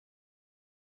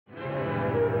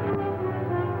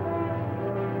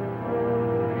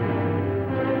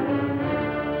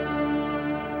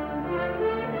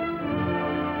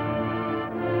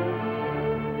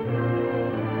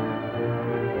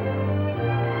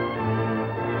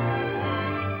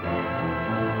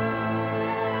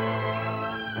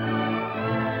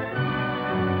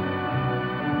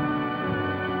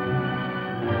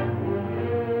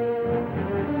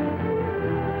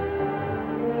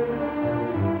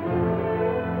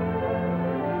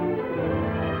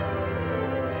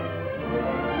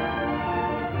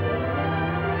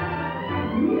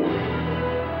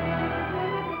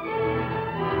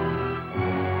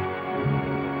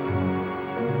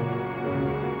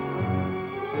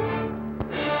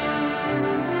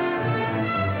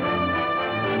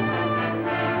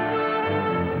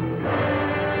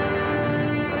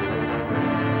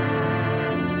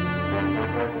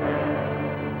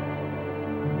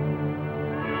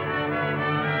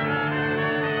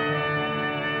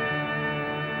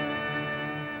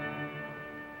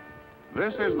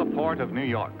This is the port of New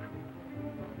York.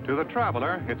 To the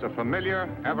traveler, it's a familiar,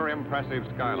 ever-impressive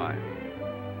skyline.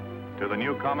 To the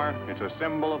newcomer, it's a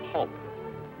symbol of hope.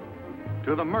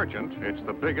 To the merchant, it's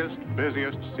the biggest,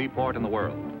 busiest seaport in the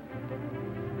world.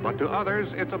 But to others,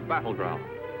 it's a battleground.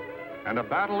 And a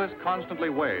battle is constantly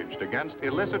waged against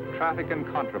illicit traffic in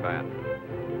contraband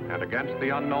and against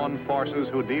the unknown forces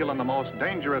who deal in the most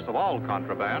dangerous of all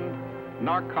contraband,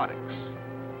 narcotics.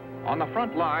 On the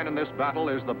front line in this battle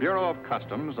is the Bureau of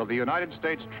Customs of the United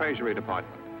States Treasury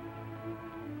Department.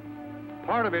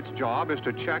 Part of its job is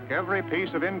to check every piece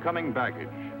of incoming baggage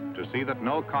to see that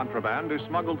no contraband is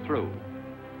smuggled through.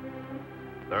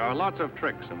 There are lots of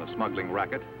tricks in the smuggling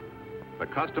racket. The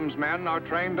customs men are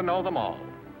trained to know them all.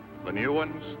 The new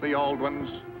ones, the old ones,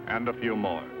 and a few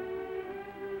more.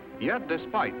 Yet,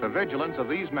 despite the vigilance of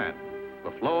these men,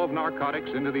 the flow of narcotics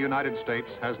into the United States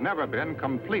has never been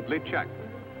completely checked.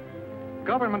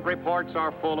 Government reports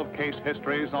are full of case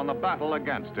histories on the battle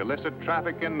against illicit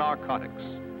traffic in narcotics.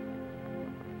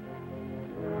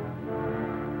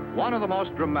 One of the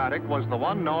most dramatic was the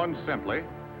one known simply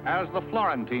as the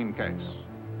Florentine case.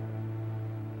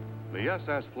 The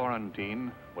SS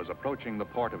Florentine was approaching the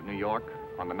port of New York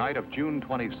on the night of June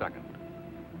 22nd.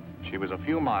 She was a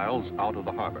few miles out of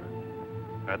the harbor.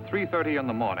 At 3:30 in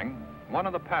the morning, one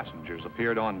of the passengers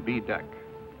appeared on B deck.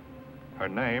 Her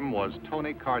name was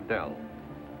Tony Cardell.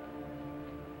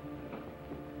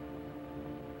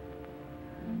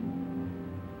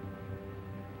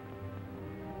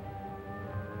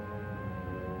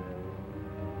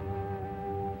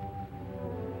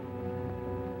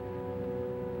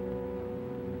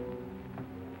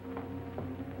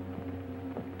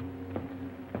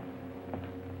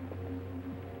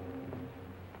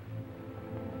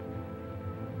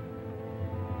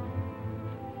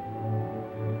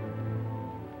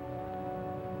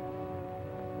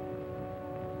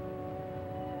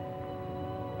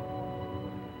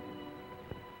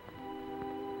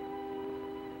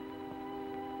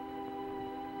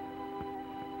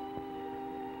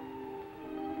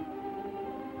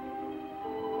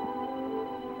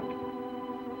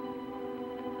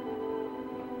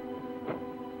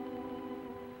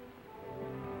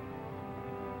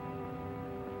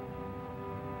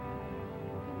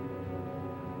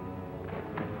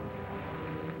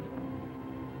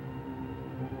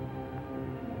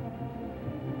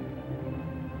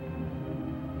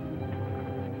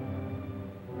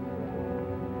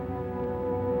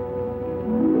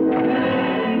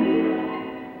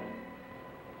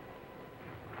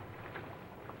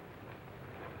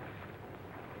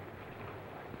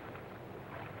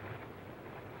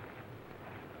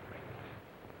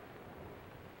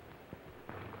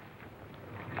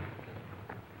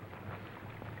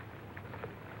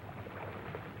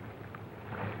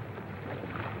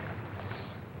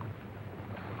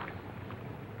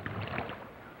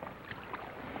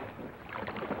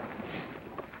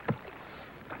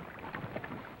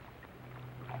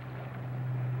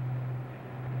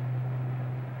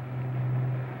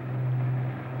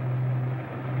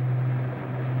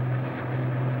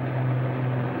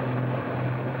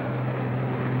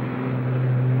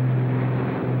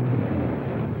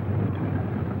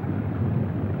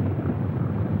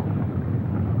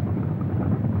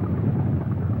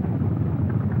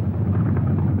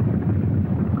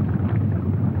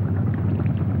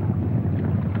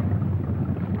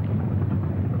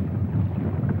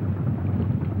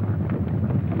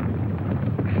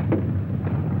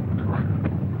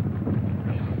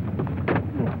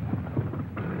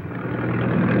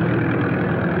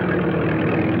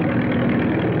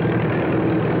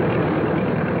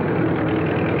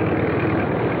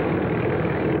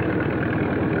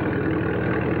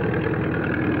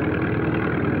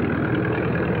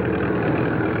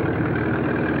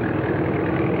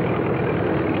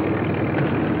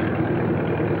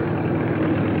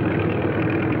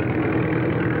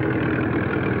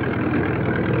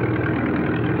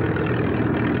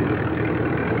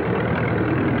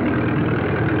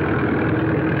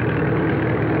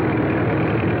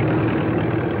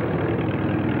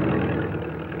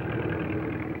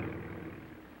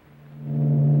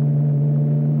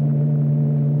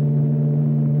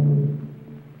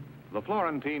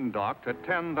 Florentine docked at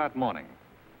 10 that morning.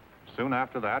 Soon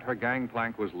after that, her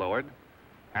gangplank was lowered,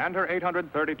 and her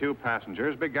 832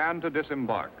 passengers began to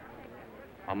disembark.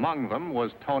 Among them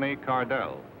was Tony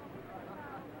Cardell.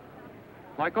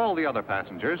 Like all the other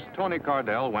passengers, Tony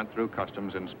Cardell went through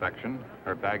customs inspection.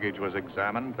 Her baggage was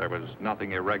examined. There was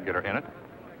nothing irregular in it.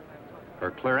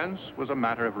 Her clearance was a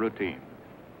matter of routine.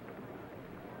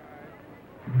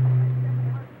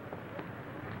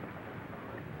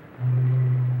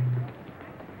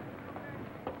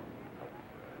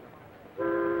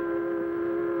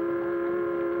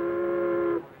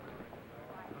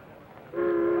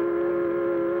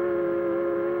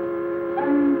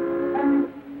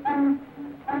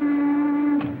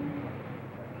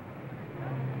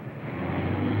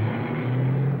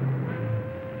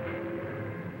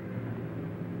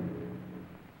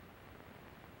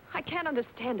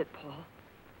 understand it, Paul.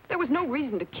 There was no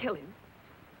reason to kill him.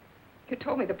 You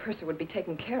told me the purser would be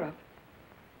taken care of.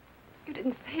 You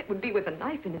didn't say it would be with a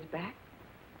knife in his back.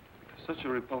 It's such a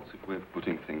repulsive way of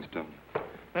putting things, Tony.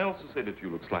 I also say that you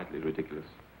look slightly ridiculous.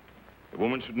 A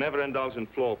woman should never indulge in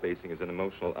floor pacing as an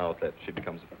emotional outlet. She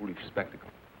becomes a foolish spectacle.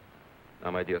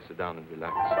 Now, my dear, sit down and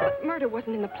relax. But murder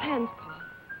wasn't in the plans, Paul.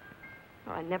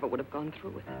 Or I never would have gone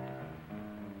through with it.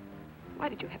 Why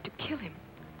did you have to kill him?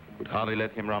 Would hardly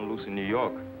let him run loose in New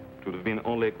York. It would have been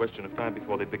only a question of time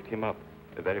before they picked him up.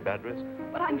 A very bad risk.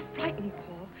 But I'm frightened,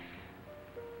 Paul.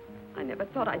 I never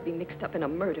thought I'd be mixed up in a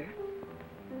murder.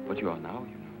 But you are now,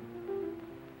 you know.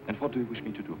 And what do you wish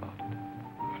me to do about it?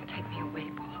 Take me away,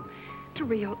 Paul. To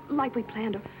Rio, like we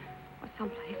planned, or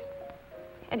someplace.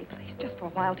 Any place, just for a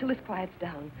while, till this quiets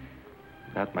down.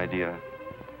 That, my dear,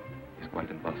 is quite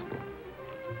impossible.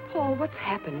 Paul, what's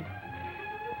happened?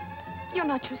 You're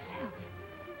not yourself.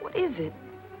 What is it?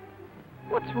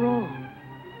 What's wrong?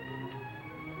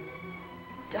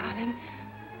 Darling,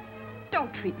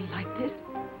 don't treat me like this.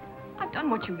 I've done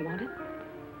what you wanted.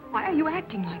 Why are you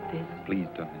acting like this? Please,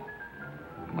 Tony.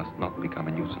 You must not become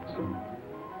a nuisance.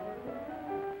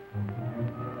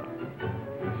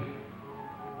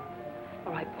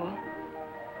 All right, Paul.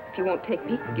 If you won't take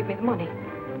me, give me the money.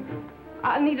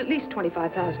 I'll need at least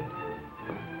 $25,000.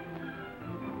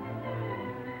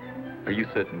 Are you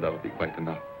certain that'll be quite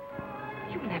enough?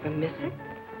 You'll never miss it.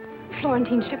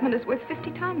 Florentine's shipment is worth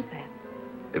 50 times that.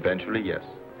 Eventually, yes.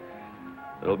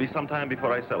 There'll be some time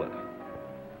before I sell it.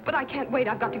 But I can't wait.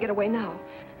 I've got to get away now.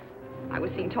 I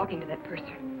was seen talking to that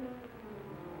purser.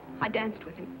 I danced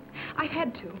with him. I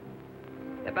had to.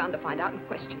 They're bound to find out and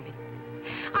question me.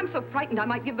 I'm so frightened I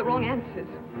might give the wrong answers.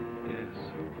 Yes,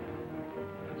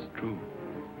 that's true.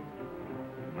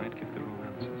 You might give the wrong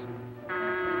answers.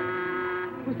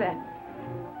 Who's that?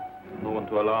 No one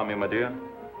to alarm you, my dear.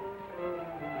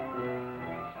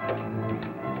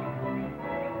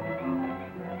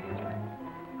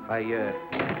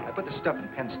 I put the stuff in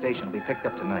Penn Station. It'll be picked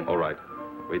up tonight. All right.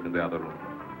 Wait in the other room.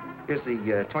 Here's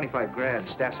the 25 grand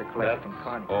Stasser collected from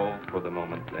Connie. All for the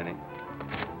moment, Lenny.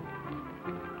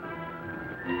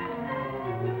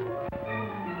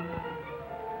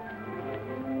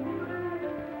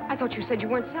 I thought you said you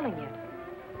weren't selling yet.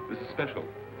 This is special.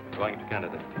 Going to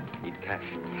Canada. Need cash.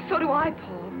 So do I,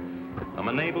 Paul. I'm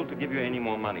unable to give you any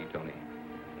more money, Tony.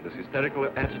 This hysterical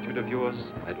attitude of yours,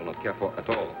 I do not care for at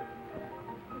all.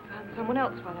 You found someone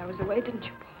else while I was away, didn't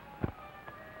you, Paul?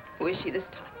 Who is she this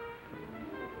time?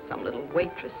 Some little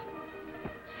waitress?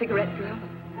 Cigarette girl?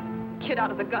 Kid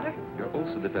out of the gutter? You're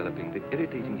also developing the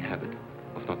irritating habit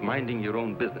of not minding your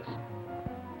own business.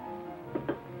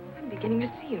 I'm beginning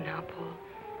to see you now, Paul.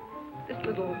 This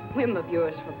little whim of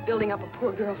yours for building up a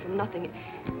poor girl from nothing,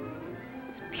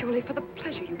 it's purely for the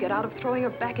pleasure you get out of throwing her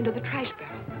back into the trash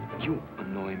barrel. You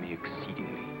annoy me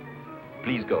exceedingly.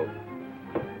 Please go.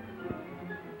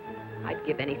 I'd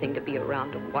give anything to be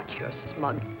around to watch your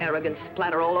smug arrogance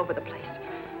splatter all over the place.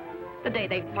 The day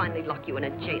they finally lock you in a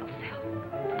jail cell.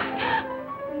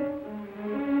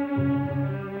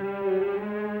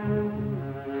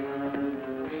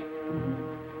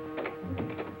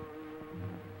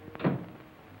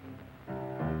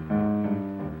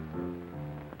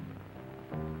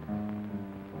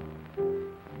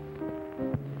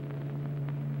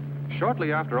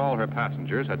 Shortly after all her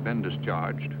passengers had been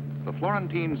discharged, the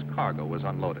Florentine's cargo was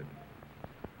unloaded.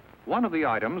 One of the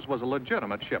items was a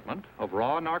legitimate shipment of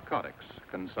raw narcotics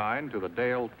consigned to the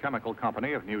Dale Chemical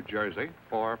Company of New Jersey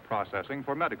for processing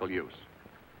for medical use.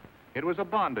 It was a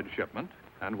bonded shipment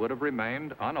and would have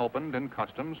remained unopened in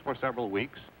customs for several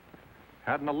weeks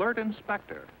had an alert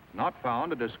inspector not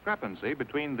found a discrepancy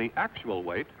between the actual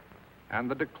weight and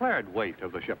the declared weight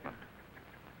of the shipment.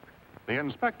 The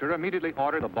inspector immediately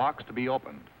ordered the box to be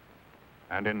opened,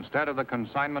 and instead of the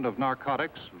consignment of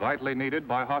narcotics vitally needed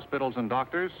by hospitals and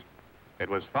doctors, it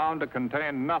was found to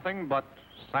contain nothing but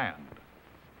sand.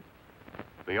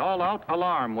 The all-out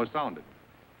alarm was sounded.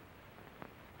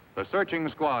 The searching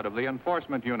squad of the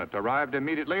enforcement unit arrived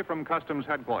immediately from Customs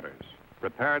headquarters,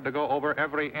 prepared to go over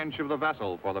every inch of the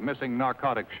vessel for the missing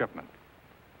narcotic shipment.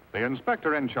 The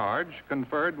inspector in charge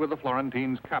conferred with the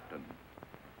Florentine's captain,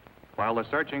 while the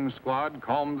searching squad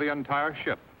combed the entire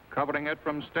ship, covering it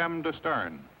from stem to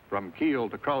stern, from keel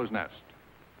to crow's nest.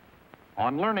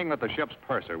 On learning that the ship's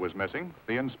purser was missing,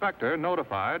 the inspector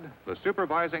notified the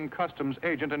supervising customs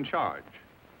agent in charge.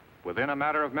 Within a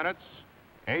matter of minutes,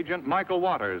 Agent Michael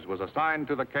Waters was assigned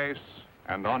to the case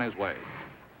and on his way.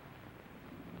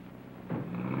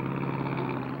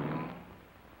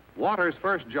 Waters'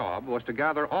 first job was to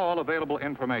gather all available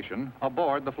information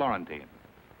aboard the Florentine.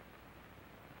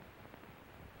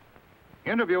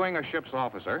 Interviewing a ship's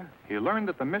officer, he learned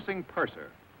that the missing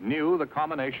purser knew the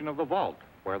combination of the vault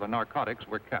where the narcotics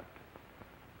were kept.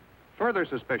 Further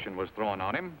suspicion was thrown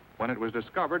on him when it was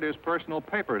discovered his personal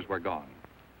papers were gone.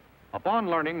 Upon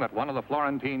learning that one of the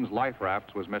Florentine's life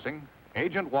rafts was missing,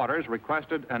 Agent Waters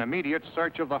requested an immediate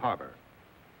search of the harbor.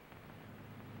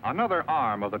 Another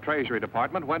arm of the Treasury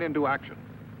Department went into action.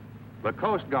 The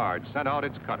Coast Guard sent out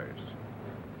its cutters.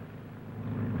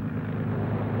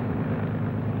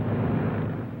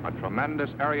 A tremendous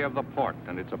area of the port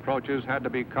and its approaches had to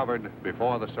be covered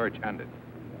before the search ended.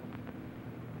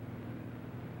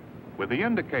 With the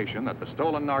indication that the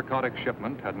stolen narcotic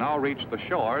shipment had now reached the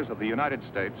shores of the United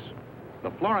States,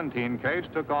 the Florentine case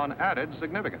took on added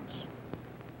significance.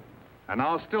 And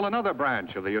now still another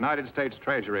branch of the United States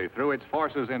Treasury threw its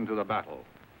forces into the battle.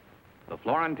 The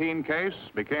Florentine case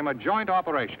became a joint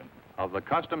operation of the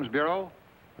Customs Bureau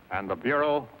and the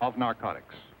Bureau of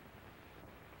Narcotics.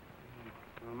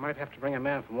 I might have to bring a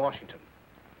man from Washington.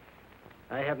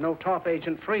 I have no top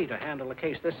agent free to handle a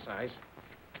case this size.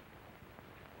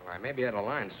 Well, I may be out of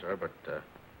line, sir, but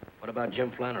what about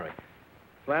Jim Flannery?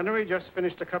 Flannery just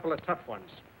finished a couple of tough ones.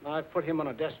 I've put him on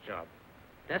a desk job.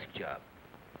 Desk job?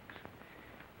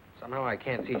 Somehow I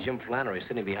can't see Jim Flannery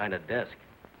sitting behind a desk.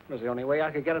 It was the only way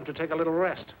I could get him to take a little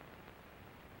rest.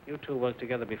 You two worked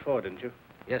together before, didn't you?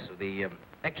 Yes, sir, the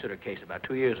Exeter case about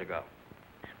 2 years ago.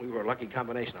 We were a lucky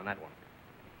combination on that one.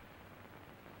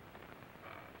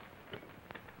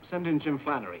 Send in Jim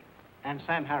Flannery and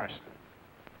Sam Harrison.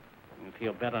 You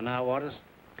feel better now, Waters?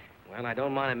 Well, I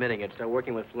don't mind admitting it, sir.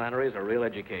 Working with Flannery is a real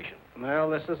education. Well,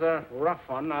 this is a rough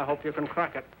one. I hope you can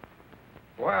crack it.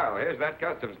 Well, here's that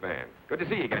customs man. Good to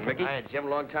see you again, Mickey. Hi, Jim.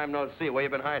 Long time no see. Where you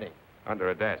been hiding? Under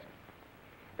a desk.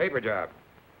 Paper job.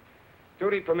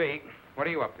 Duty for me. What are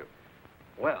you up to?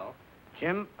 Well,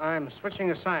 Jim, I'm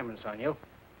switching assignments on you.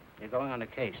 You're going on a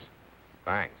case.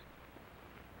 Thanks.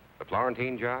 The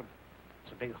Florentine job?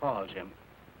 It's a big haul, Jim.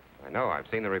 I know. I've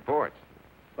seen the reports.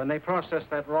 When they process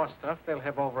that raw stuff, they'll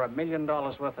have over $1 million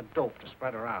worth of dope to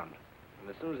spread around. And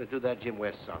as soon as they do that, Jim,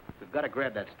 we're sunk. We've got to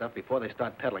grab that stuff before they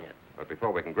start peddling it. But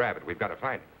before we can grab it, we've got to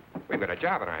find it. We've got a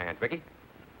job on our hands, Mickey.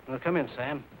 Well, come in,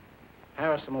 Sam.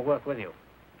 Harrison will work with you.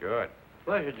 Good.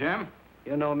 Pleasure, Jim.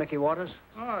 You know Mickey Waters?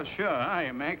 Oh, sure.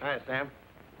 Hiya, Mick. Hi, Sam.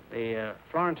 The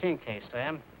Florentine case,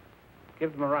 Sam.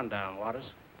 Give them a rundown, Waters.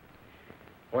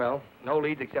 Well, no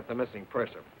leads except the missing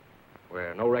purser.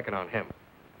 We're no reckon on him.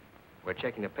 We're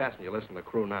checking the passenger list and the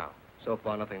crew now. So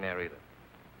far, nothing there either.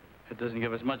 It doesn't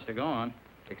give us much to go on.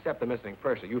 Except the missing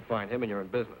purser. You find him and you're in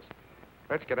business.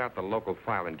 Let's get out the local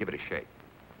file and give it a shake.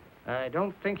 I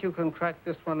don't think you can crack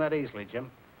this one that easily, Jim.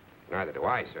 Neither do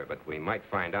I, sir, but we might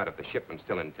find out if the shipment's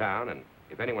still in town and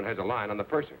if anyone has a line on the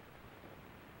purser.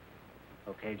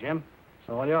 Okay, Jim. It's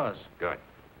all yours. Good.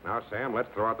 Now, Sam, let's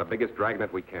throw out the biggest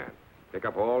dragnet we can. Pick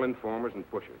up all informers and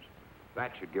pushers.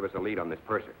 That should give us a lead on this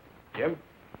purser. Jim?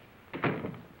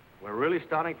 We're really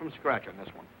starting from scratch on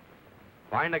this one.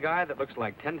 Find a guy that looks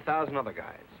like 10,000 other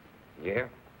guys. Yeah?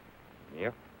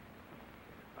 Yep.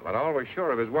 But all we're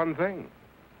sure of is one thing.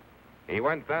 He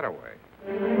went that away.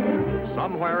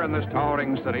 Somewhere in this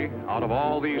towering city, out of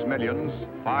all these millions,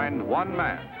 find one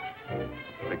man.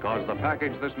 Because the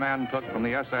package this man took from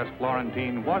the SS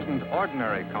Florentine wasn't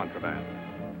ordinary contraband.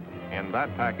 In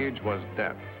that package was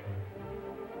death.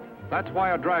 That's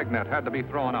why a dragnet had to be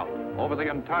thrown out over the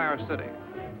entire city.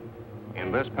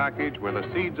 In this package were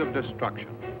the seeds of destruction,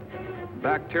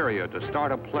 bacteria to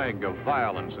start a plague of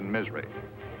violence and misery.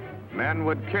 Men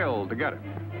would kill to get it.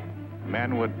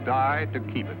 Men would die to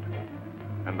keep it.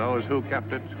 And those who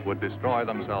kept it would destroy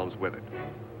themselves with it.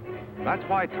 That's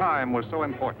why time was so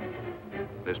important.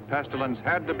 This pestilence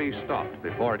had to be stopped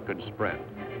before it could spread.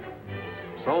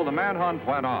 So the manhunt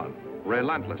went on,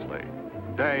 relentlessly,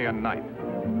 day and night.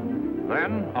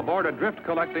 Then, aboard a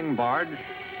drift-collecting barge,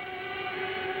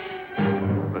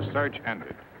 the search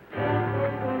ended.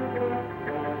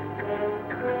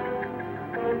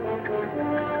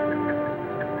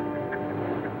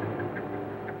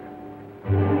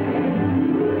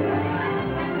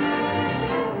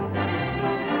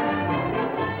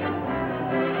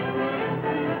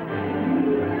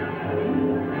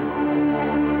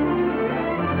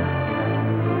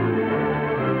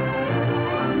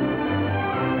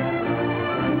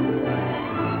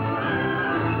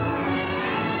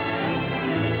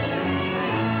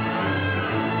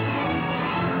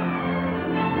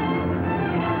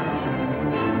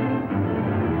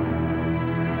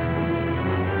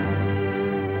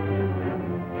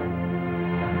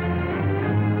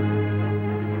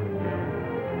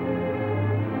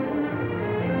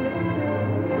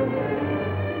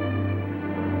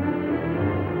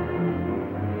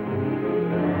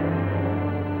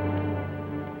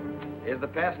 Here's the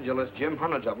passenger list, Jim.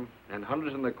 Hundreds of them, and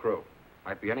hundreds in the crew.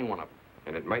 Might be any one of them.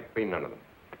 And it might be none of them.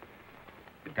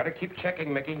 You've got to keep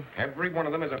checking, Mickey. Every one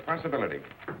of them is a possibility.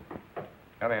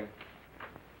 Come in.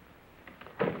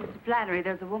 Mr. Flannery,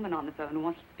 there's a woman on the phone who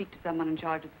wants to speak to someone in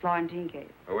charge of the Florentine case.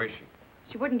 Who is she?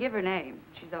 She wouldn't give her name.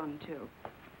 She's on, too.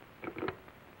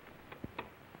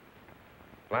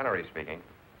 Flannery speaking.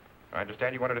 I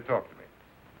understand you wanted to talk to me.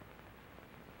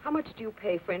 How much do you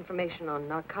pay for information on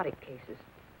narcotic cases?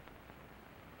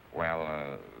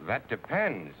 Well, that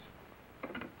depends.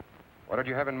 What did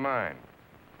you have in mind?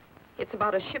 It's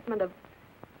about a shipment of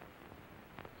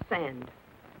sand.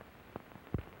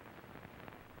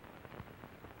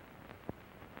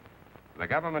 The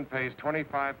government pays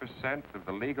 25% of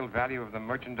the legal value of the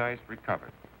merchandise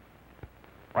recovered.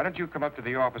 Why don't you come up to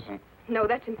the office and... No,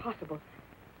 that's impossible.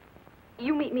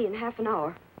 You meet me in half an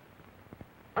hour.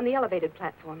 On the elevated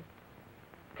platform.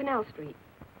 Canal Street.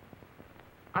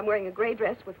 I'm wearing a gray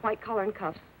dress with white collar and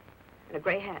cuffs and a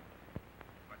gray hat.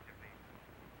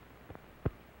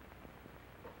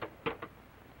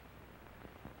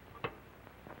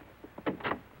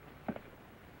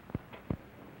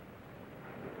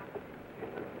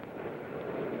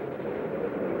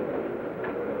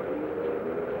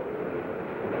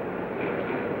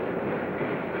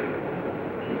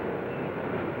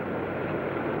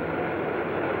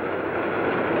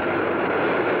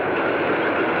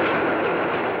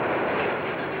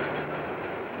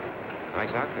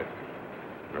 Nice outfit.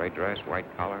 Gray dress,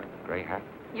 white collar, gray hat.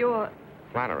 You're...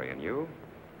 Flannery, and you?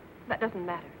 That doesn't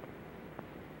matter.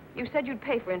 You said you'd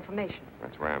pay for information.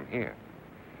 That's why I'm here.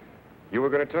 You were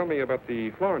going to tell me about the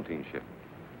Florentine ship.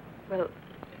 Well,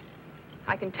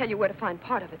 I can tell you where to find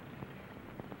part of it.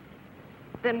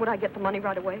 Then would I get the money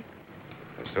right away?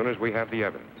 As soon as we have the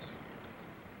evidence.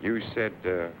 You said,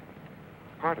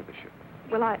 part of the ship.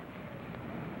 Well, I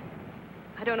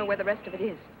don't know where the rest of it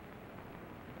is.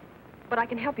 But I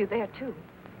can help you there, too.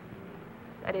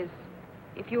 That is,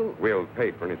 if you... We'll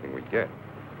pay for anything we get.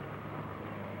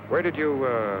 Where did you,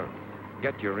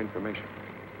 get your information?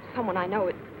 Someone I know.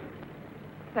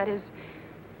 That is,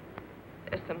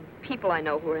 there's some people I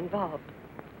know who are involved.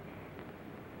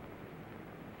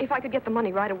 If I could get the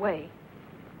money right away,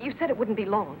 you said it wouldn't be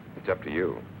long. It's up to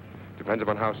you. Depends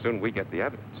upon how soon we get the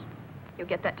evidence. You'll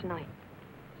get that tonight.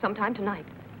 Sometime tonight.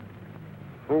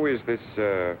 Who is this,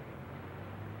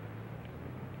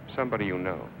 somebody you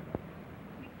know?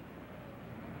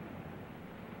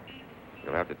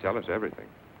 You'll have to tell us everything.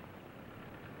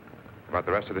 About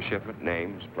the rest of the shipment,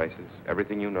 names, places,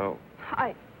 everything you know.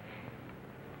 I'll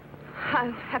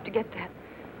have to get that.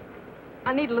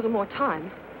 I need a little more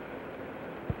time.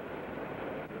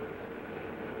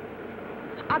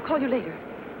 I'll call you later,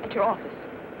 at your office.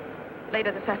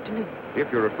 Later this afternoon.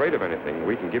 If you're afraid of anything,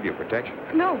 we can give you protection.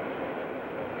 No.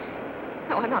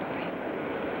 No, I'm not afraid.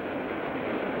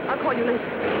 I'll call you later.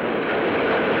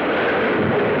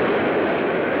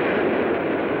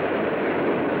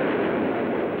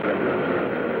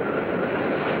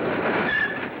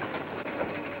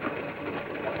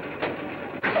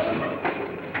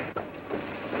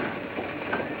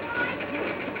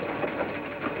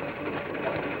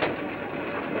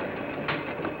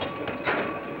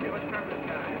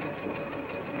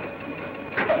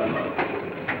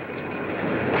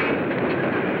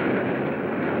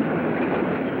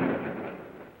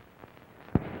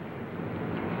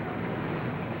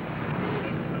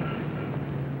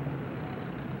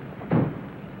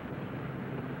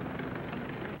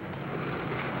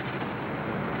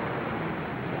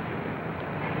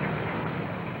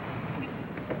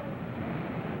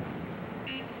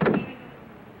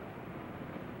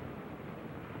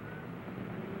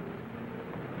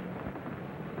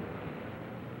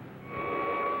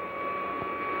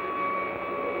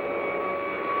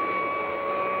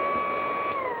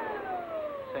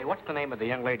 Say, what's the name of the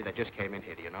young lady that just came in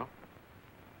here, do you know?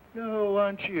 No,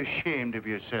 aren't you ashamed of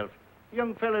yourself? A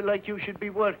young fella like you should be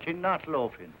working, not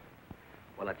loafing.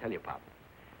 Well, I tell you, Pop,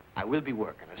 I will be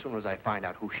working as soon as I find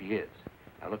out who she is.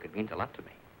 Now, look, it means a lot to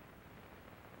me.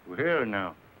 Well,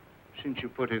 now, since you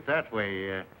put it that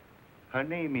way, her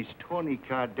name is Tony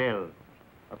Cardell,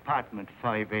 apartment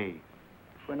 5A.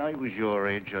 When I was your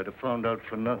age, I'd have found out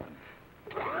for nothing.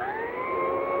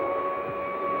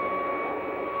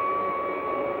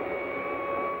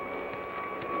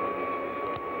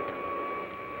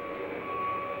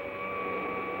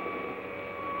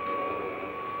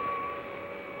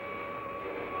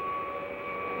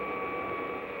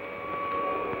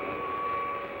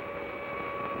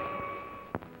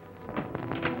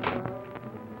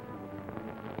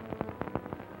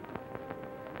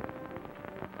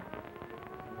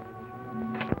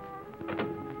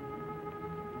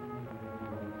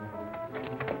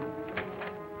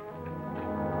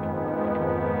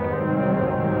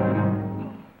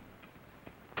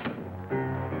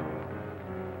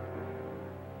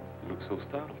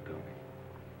 startled, Tony.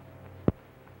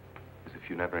 As if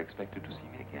you never expected to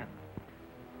see me again.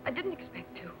 I didn't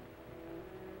expect to.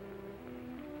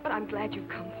 But I'm glad you've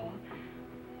come, Paul.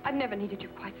 I've never needed you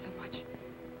quite so much.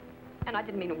 And I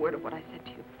didn't mean a word of what I said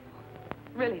to you before.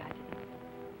 Really, I didn't.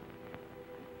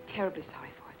 Terribly sorry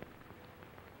for it.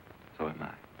 So am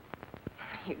I.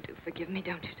 You do forgive me,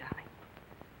 don't you, darling?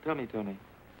 Tell me, Tony,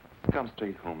 come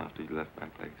straight home after you left my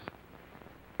place.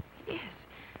 Yes,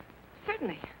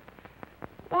 certainly.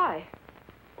 Why?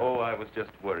 Oh, I was just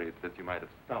worried that you might have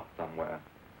stopped somewhere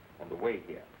on the way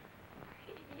here.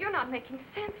 You're not making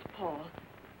sense, Paul.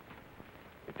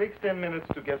 It takes 10 minutes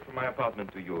to get from my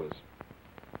apartment to yours.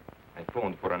 I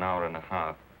phoned for an hour and a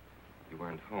half. You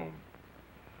weren't home.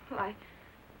 Well,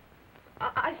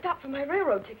 I stopped for my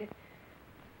railroad ticket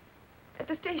at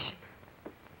the station.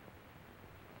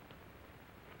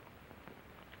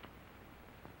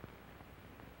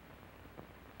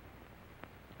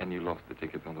 And you lost the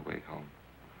ticket on the way home.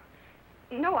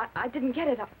 No, I didn't get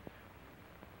it.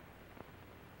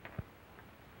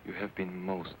 You have been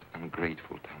most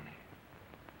ungrateful, Tony.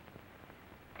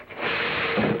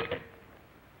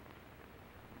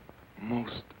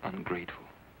 Most ungrateful.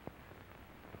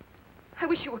 I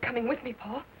wish you were coming with me,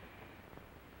 Paul.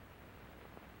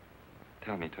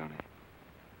 Tell me, Tony,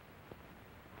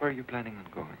 where are you planning on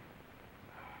going?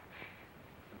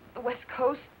 The West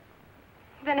Coast,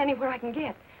 then anywhere I can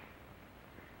get.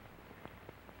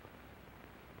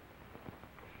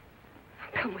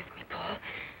 Come with me, Paul.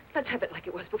 Let's have it like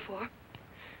it was before.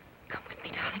 Come with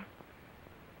me, darling.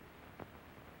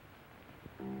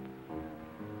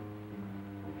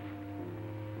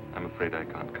 I'm afraid I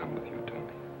can't come with you,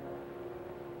 Tony.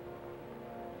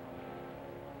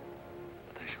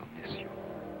 But I shall miss you.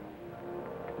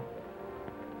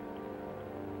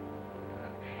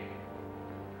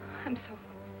 I'm so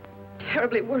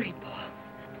terribly worried, Paul.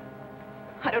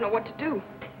 I don't know what to do.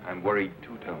 I'm worried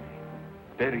too, Tony.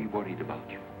 Very worried about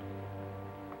you.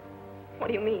 What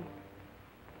do you mean?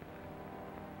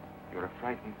 You're a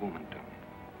frightened woman, Tony.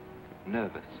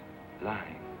 Nervous,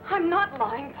 lying. I'm not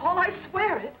lying, Paul. I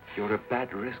swear it. You're a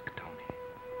bad risk, Tony.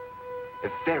 A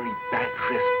very bad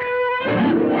risk.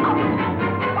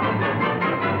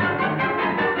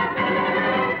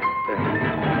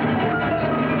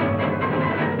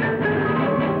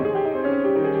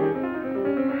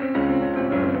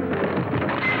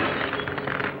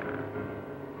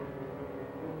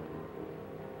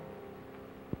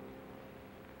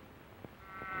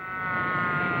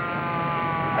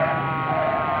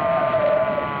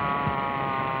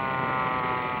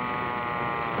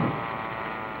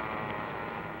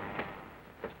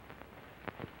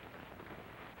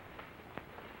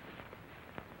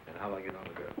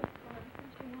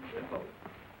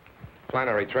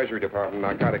 Flannery, Treasury Department,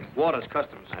 narcotics. Waters,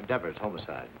 Customs. I'm Devers,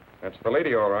 homicide. That's the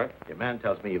lady, all right. Your man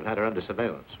tells me you've had her under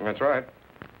surveillance. That's right.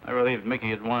 I relieved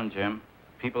Mickey at 1, Jim.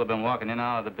 People have been walking in and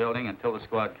out of the building until the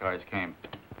squad cars came.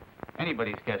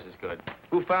 Anybody's guess is good.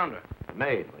 Who found her? The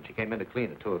maid, when she came in to clean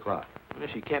at 2 o'clock. Well,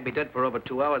 if she can't be dead for over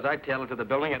 2 hours, I'd tail her to the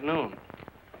building at noon.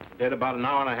 Dead about an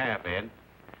hour and a half, Ed.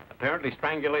 Apparently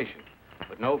strangulation,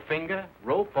 with no finger,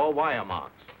 rope, or wire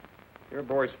marks. Your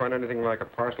boys find anything like a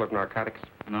parcel of narcotics?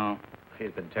 No.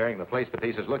 He's been tearing the place to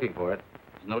pieces looking for it.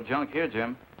 There's no junk here,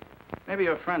 Jim. Maybe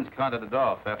your friends carted it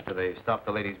off after they stopped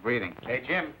the lady's breathing. Hey,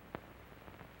 Jim.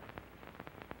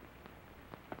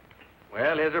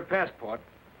 Well, here's her passport.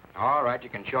 All right,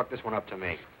 you can chalk this one up to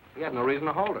me. We had no reason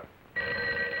to hold her.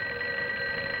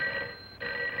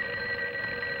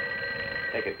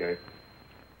 Take it, Gary.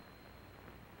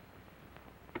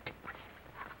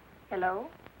 Hello?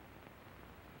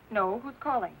 No, who's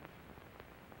calling?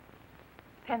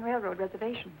 Penn Railroad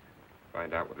reservations.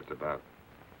 Find out what it's about.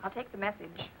 I'll take the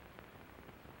message.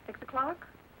 6 o'clock?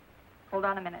 Hold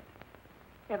on a minute.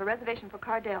 We have a reservation for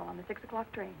Cardell on the 6 o'clock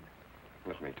train.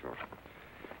 Let me talk.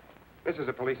 This is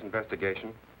a police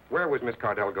investigation. Where was Miss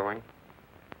Cardell going?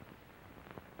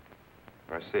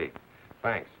 I see.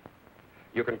 Thanks.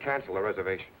 You can cancel the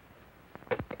reservation.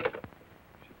 She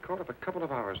called up a couple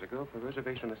of hours ago for a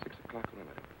reservation on the 6 o'clock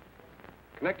limited.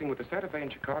 Connecting with the Santa Fe in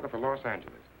Chicago for Los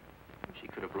Angeles. She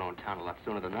could have blown town a lot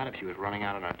sooner than that if she was running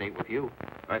out on our date with you.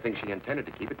 I think she intended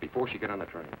to keep it before she got on the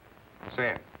train.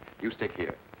 Sam, you stick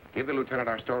here. Give the lieutenant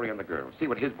our story on the girl. See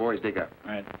what his boys dig up.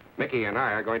 Right. Mickey and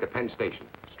I are going to Penn Station.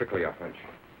 Strictly off hunch.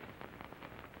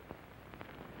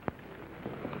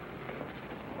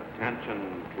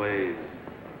 Attention, please.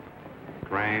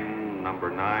 Train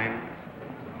number 9,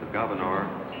 the Governor,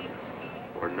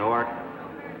 for Newark,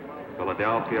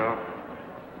 Philadelphia,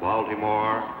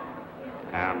 Baltimore,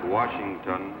 and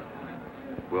Washington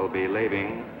will be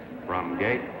leaving from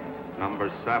gate number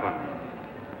 7.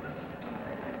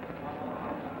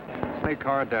 Tony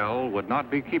Cardell would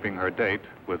not be keeping her date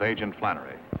with Agent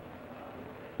Flannery.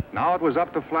 Now it was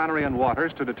up to Flannery and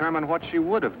Waters to determine what she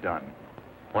would have done,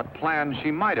 what plans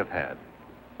she might have had.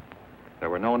 There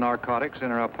were no narcotics in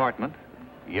her apartment,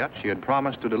 yet she had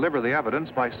promised to deliver the evidence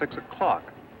by 6 o'clock.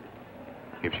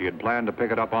 If she had planned to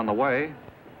pick it up on the way,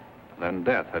 then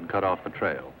death had cut off the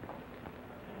trail.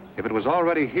 If it was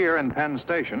already here in Penn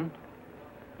Station,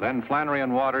 then Flannery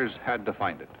and Waters had to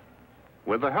find it.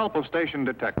 With the help of station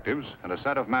detectives and a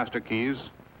set of master keys,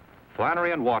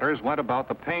 Flannery and Waters went about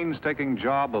the painstaking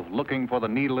job of looking for the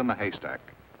needle in the haystack.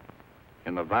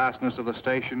 In the vastness of the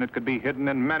station, it could be hidden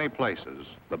in many places: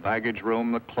 the baggage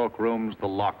room, the cloak rooms, the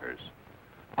lockers.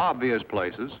 Obvious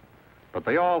places, but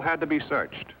they all had to be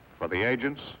searched, for the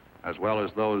agents, as well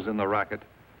as those in the racket,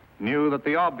 knew that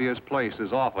the obvious place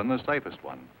is often the safest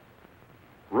one.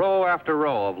 Row after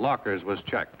row of lockers was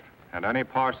checked, and any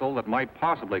parcel that might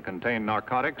possibly contain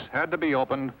narcotics had to be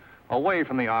opened away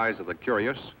from the eyes of the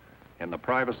curious in the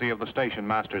privacy of the station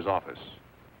master's office.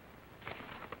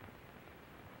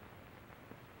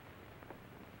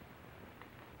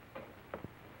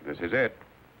 This is it.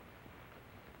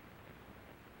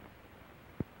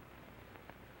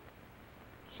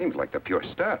 Seems like the pure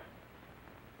stuff.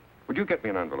 Would you get me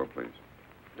an envelope, please?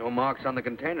 No marks on the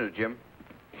container, Jim.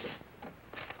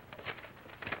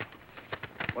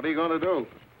 What are you going to do?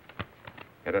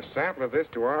 Get a sample of this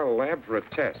to our lab for a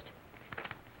test.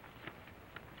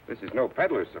 This is no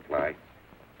peddler's supply.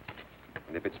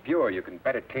 And if it's pure, you can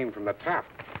bet it came from the top.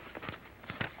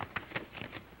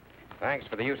 Thanks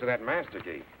for the use of that master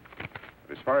key.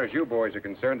 But as far as you boys are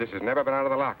concerned, this has never been out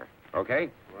of the locker. Okay?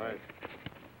 Right.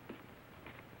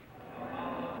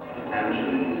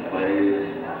 Attention,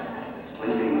 please.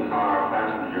 Sleeping car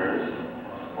passengers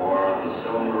for the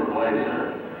Silver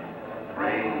Blazer,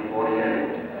 train 48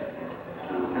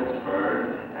 to Pittsburgh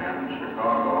and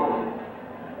Chicago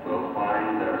will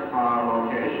find their car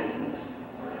locations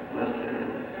listed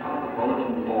on the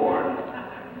bulletin board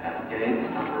at gate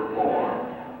number 4.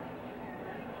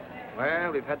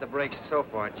 Well, we've had the breaks so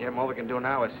far, Jim. All we can do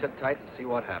now is sit tight and see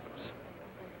what happens.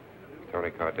 Tony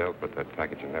Cardell put that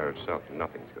package in there herself.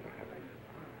 Nothing's going to happen.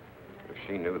 If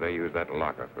she knew they used that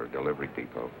locker for a delivery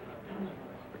depot,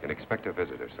 we can expect a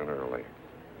visitor sooner or later.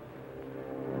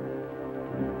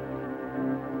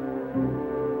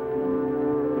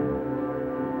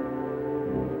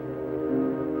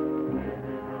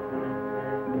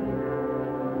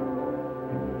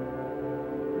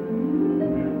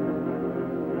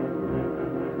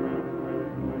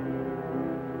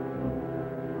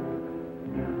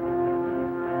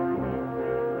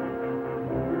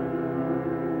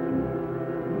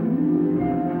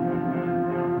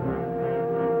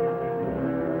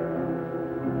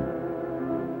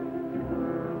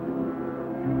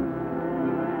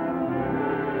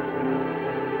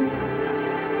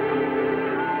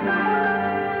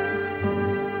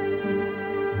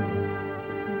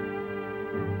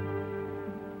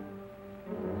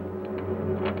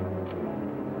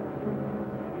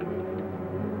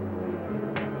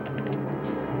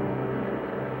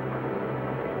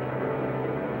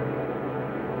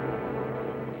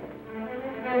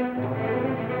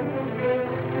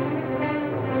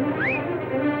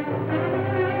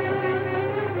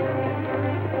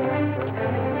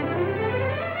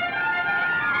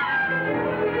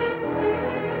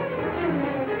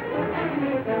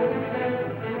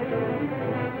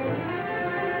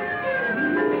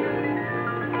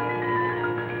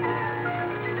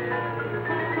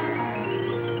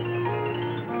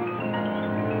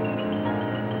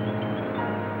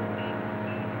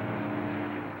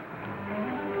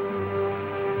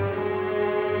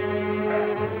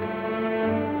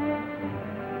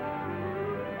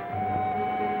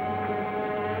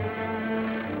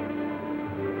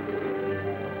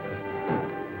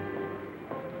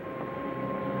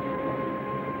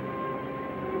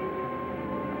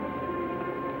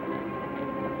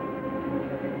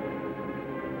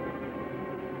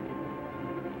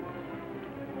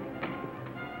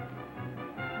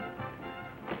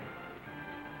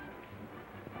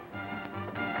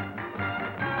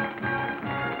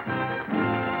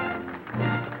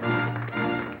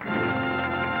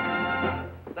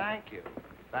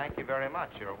 Thank you very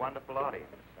much. You're a wonderful audience.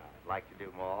 I'd like to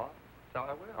do more, so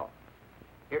I will.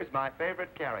 Here's my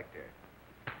favorite character.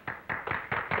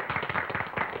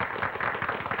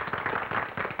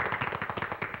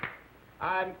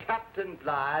 I'm Captain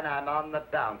Bligh, and I'm on the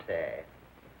bounty.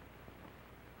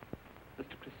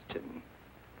 Mr. Christian.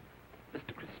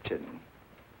 Mr. Christian.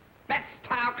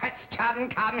 Mr. Christian,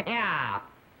 come here.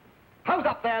 Who's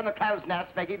up there in the crow's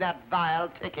nest making that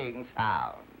vile ticking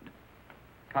sound?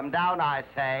 Come down, I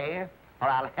say. or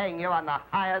I'll hang you on the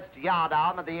highest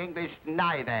yardarm of the English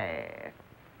Navy.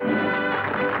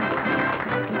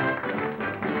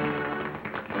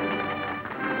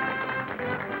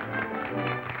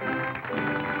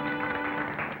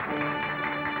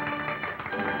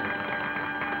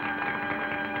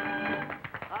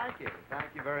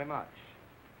 Thank you very much.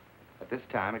 At this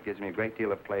time, it gives me a great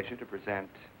deal of pleasure to present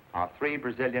our 3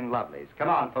 Brazilian lovelies. Come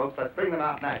on, folks, let's bring them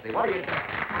out nicely. What do you think?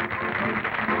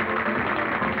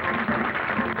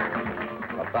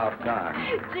 About time.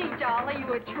 Gee, Dolly, you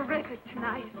were terrific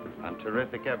tonight. I'm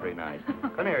terrific every night.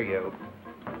 Come here, you.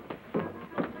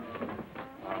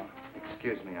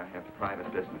 Excuse me, I have private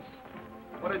business.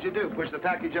 What did you do? Push the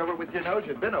package over with your nose?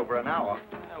 You'd been over an hour.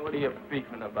 What are you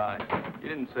beefing about? You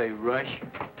didn't say rush.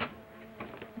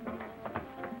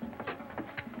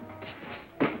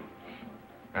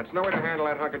 That's no way to handle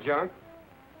that hunk of junk.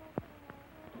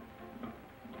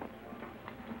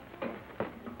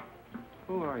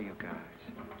 Who are you guys?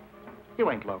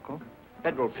 You ain't local.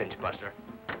 Federal pinch buster.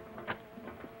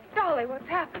 Dolly, what's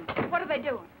happened? What are they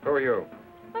doing? Who are you?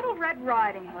 Little Red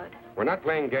Riding Hood. We're not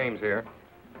playing games here.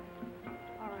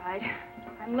 All right.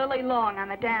 I'm Lily Long.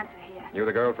 I'm a dancer here. You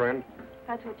the girlfriend?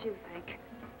 That's what you think.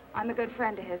 I'm a good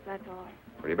friend of his, that's all.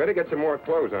 Well, you better get some more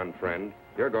clothes on, friend.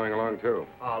 You're going along, too.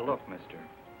 Oh, look, mister.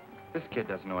 This kid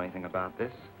doesn't know anything about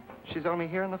this. She's only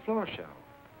here in the floor show.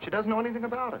 She doesn't know anything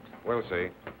about it. We'll see.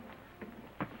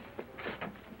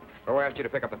 Who asked you to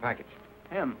pick up the package?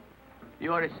 Him. The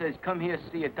order says, come here,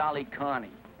 see a Dolly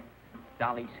Carney.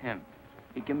 Dolly's him.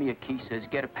 He give me a key, says,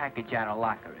 get a package out of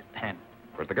locker at 10.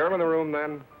 Was the girl in the room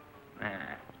then?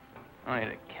 Nah, only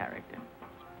the character.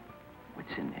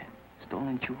 What's in there?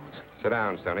 Stolen jewels? Sit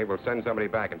down, Sonny. We'll send somebody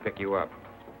back and pick you up.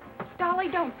 Dolly,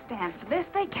 don't stand for this.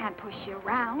 They can't push you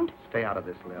around. Stay out of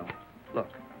this, Lil. Look,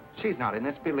 she's not in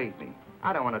this, believe me.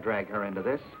 I don't want to drag her into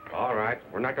this. All right.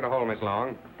 We're not going to hold Miss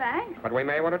Long. Thanks. But we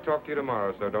may want to talk to you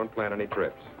tomorrow, so don't plan any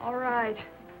trips. All right.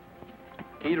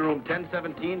 Key to room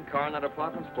 1017, Coronet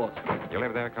Apartment, Sports. You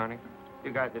live there, Connie?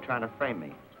 You guys are trying to frame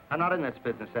me. I'm not in this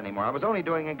business anymore. I was only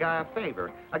doing a guy a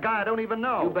favor. A guy I don't even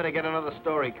know. You better get another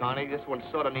story, Connie. This one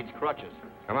sort of needs crutches.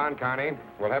 Come on, Connie.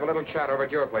 We'll have a little chat over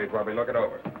at your place while we look it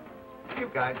over. You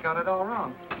guys got it all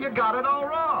wrong. You got it all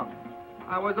wrong.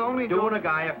 I was only doing a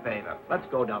guy a favor. Let's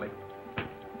go, Dolly.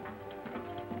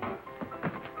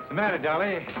 What's the matter,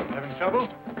 Dolly? Having trouble?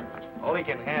 All he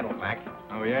can handle, Mac.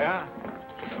 Oh, yeah?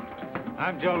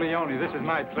 I'm Joe Leone. This is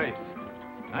my place.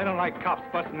 I don't like cops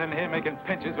busting in here making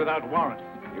pinches without warrants.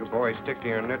 You boys stick to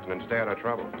your knitting and stay out of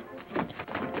trouble.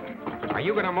 Are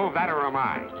you going to move that or am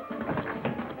I?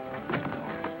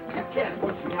 You can't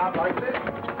push me out like this.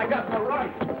 I got no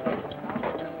right.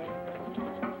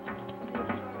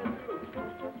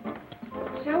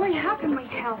 Joey, how can we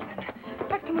help him?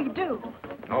 What can we do?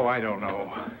 Oh, I don't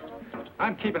know.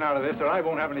 I'm keeping out of this or I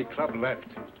won't have any club left.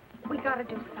 We gotta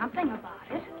do something about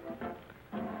it.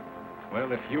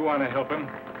 Well, if you want to help him,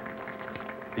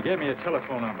 he gave me a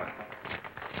telephone number.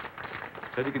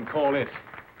 Said you can call it.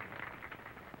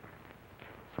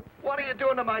 What are you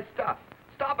doing to my stuff?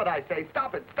 Stop it, I say.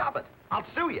 Stop it. Stop it. I'll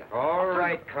sue you. All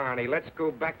right, Connie. Let's go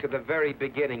back to the very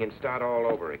beginning and start all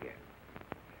over again.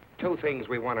 2 things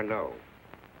we want to know.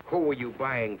 Who were you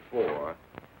buying for?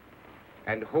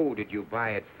 And who did you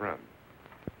buy it from?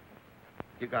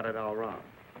 You got it all wrong.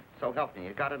 So help me.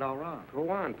 You got it all wrong. Go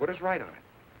on. Put us right on it.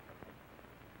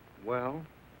 Well,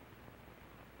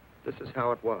 this is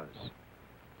how it was.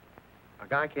 A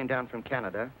guy came down from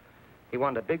Canada. He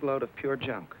wanted a big load of pure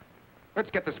junk. Let's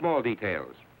get the small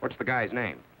details. What's the guy's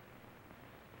name?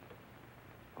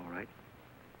 All right.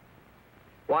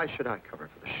 Why should I cover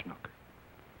for the schnook?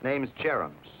 Name's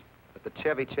Jerem's at the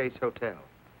Chevy Chase Hotel.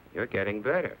 You're getting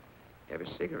better. Have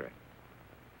a cigarette.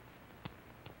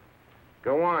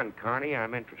 Go on, Connie.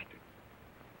 I'm interested.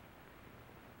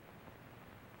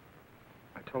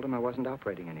 I told him I wasn't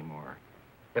operating anymore.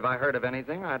 If I heard of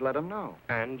anything, I'd let him know.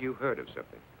 And you heard of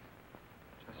something?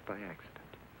 Just by accident.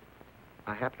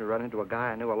 I happened to run into a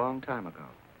guy I knew a long time ago.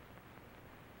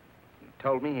 He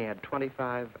told me he had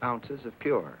 25 ounces of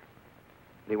pure.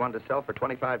 He wanted to sell for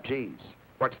 25 G's.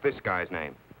 What's this guy's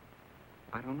name?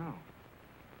 I don't know.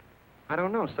 I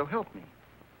don't know, so help me.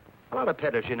 A lot of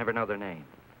peddlers, you never know their name.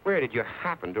 Where did you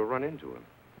happen to run into him?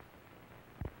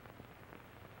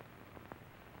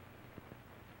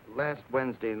 Last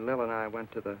Wednesday, Lil and I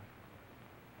went to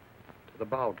the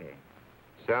ball game.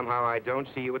 Somehow I don't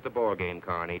see you at the ball game,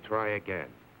 Carney. Try again.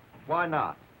 Why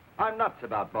not? I'm nuts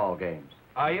about ball games.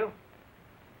 Are you?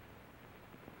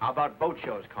 How about boat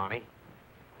shows, Connie?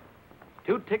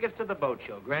 2 tickets to the boat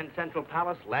show, Grand Central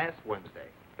Palace, last Wednesday.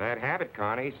 Bad habit,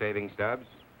 Connie, saving stubs.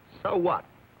 So what?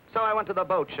 So I went to the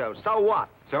boat show. So what?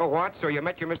 So what? So you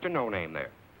met your Mr. No-Name there.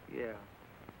 Yeah.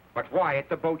 But why at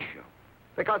the boat show?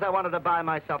 Because I wanted to buy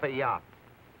myself a yacht.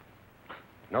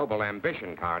 Noble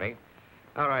ambition, Carney.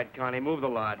 All right, Connie, move the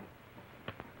lot.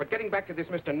 But getting back to this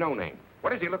Mr. No-Name,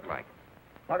 what does he look like?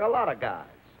 Like a lot of guys.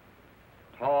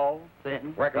 Tall,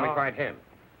 thin. Where can we dark. find him?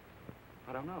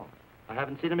 I don't know. I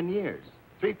haven't seen him in years.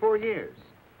 3, 4 years.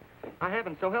 I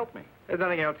haven't, so help me. There's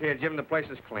nothing else here, Jim. The place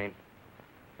is clean.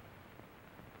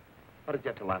 What did you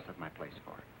have to louse up my place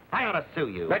for? I ought to sue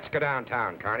you. Let's go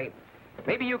downtown, Carney.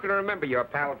 Maybe you can remember your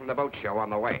pal from the boat show on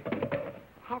the way.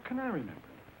 How can I remember?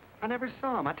 I never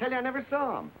saw him. I tell you, I never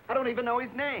saw him. I don't even know his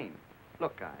name.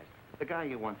 Look, guys, the guy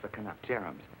you want for Canuck,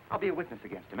 Jerem's, I'll be a witness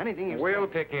against him. Anything you We'll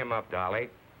say. pick him up, Dolly.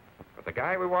 But the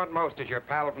guy we want most is your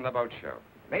pal from the boat show.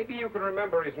 Maybe you can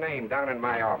remember his name down in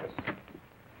my office.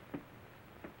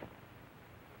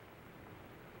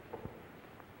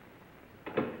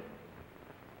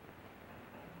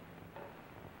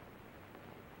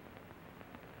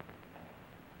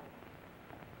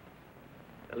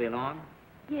 Billy Long?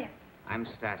 Yes. I'm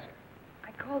Stasser.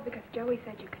 I called because Joey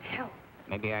said you could help.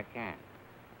 Maybe I can.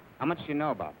 How much do you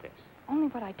know about this? Only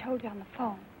what I told you on the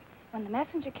phone. When the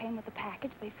messenger came with the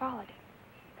package, they followed him.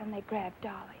 Then they grabbed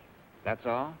Dolly. That's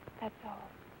all? That's all.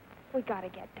 We gotta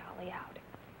get Dolly out.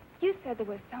 You said there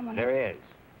was someone... There is.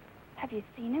 Have you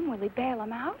seen him? Will he bail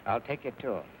him out? I'll take you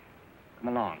to him. Come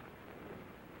along.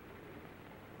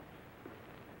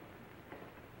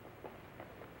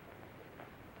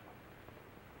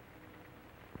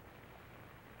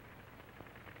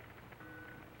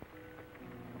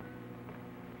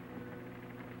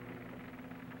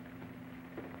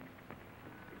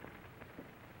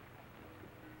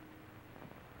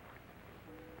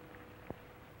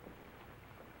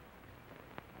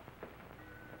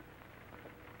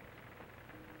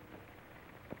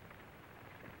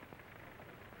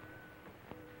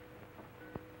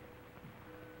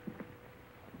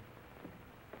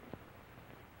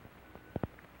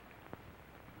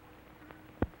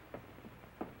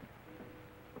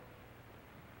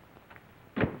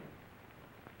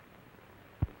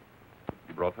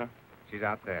 Brought her? She's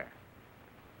out there.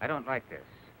 I don't like this.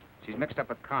 She's mixed up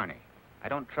with Carney. I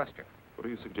don't trust her. What are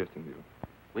you suggesting, Neville?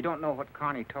 We don't know what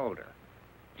Carney told her.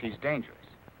 She's dangerous.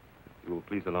 You will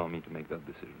please allow me to make that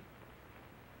decision.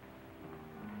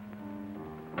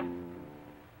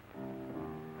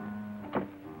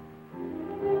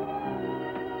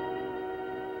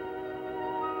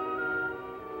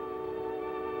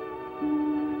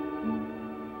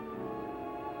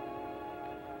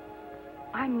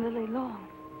 I'm Lily Long.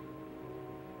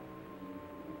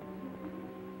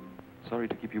 Sorry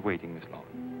to keep you waiting, Miss Long.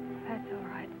 That's all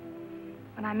right.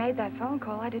 When I made that phone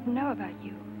call, I didn't know about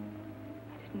you.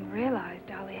 I didn't realize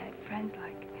Dolly had friends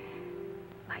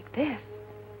like this.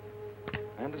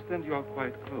 I understand you are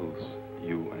quite close,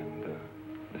 you and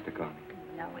Mr. Carney.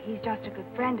 No, he's just a good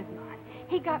friend of mine.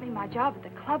 He got me my job at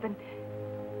the club, and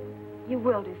you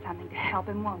will do something to help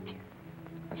him, won't you?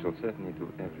 I shall certainly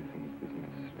do everything that is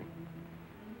necessary.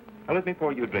 Now, let me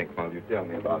pour you a drink while you tell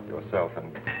me about yourself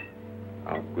and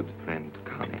our good friend,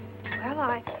 Carney.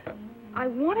 Well, I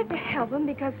wanted to help him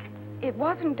because it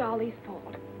wasn't Dolly's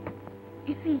fault.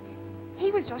 You see,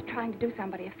 he was just trying to do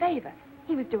somebody a favor.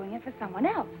 He was doing it for someone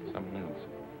else. Someone else?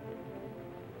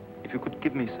 If you could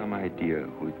give me some idea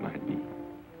who it might be.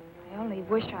 I only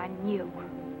wish I knew.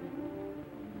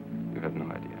 You have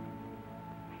no idea.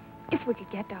 If we could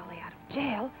get Dolly out of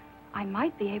jail, I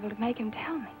might be able to make him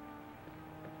tell me.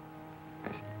 I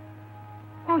see.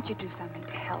 Won't you do something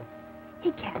to help?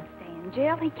 He can't stay in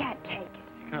jail. He can't take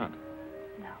it. You can't.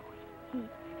 No, he...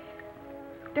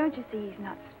 Don't you see he's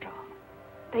not strong?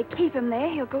 They keep him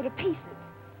there, he'll go to pieces.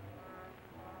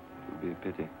 It would be a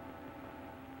pity.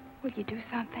 Will you do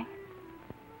something?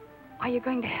 Are you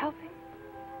going to help him?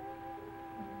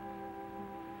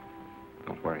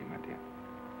 Don't worry, my dear.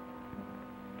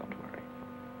 Don't worry.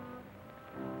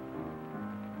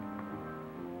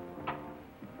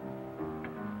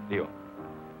 Leo,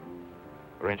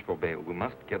 arrange for bail. We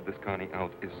must get this Carney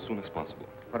out as soon as possible.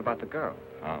 What about the girl?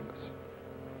 Harmless.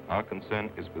 Our concern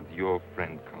is with your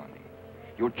friend, Carney.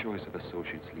 Your choice of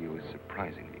associates, Leo, is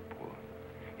surprisingly poor.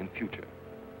 In future,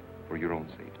 for your own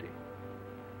safety,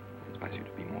 I advise you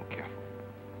to be more careful.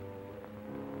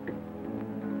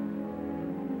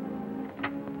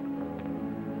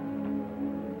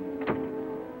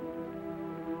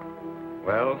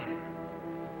 Well,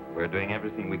 we're doing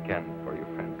everything we can for your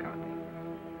friend, Carney.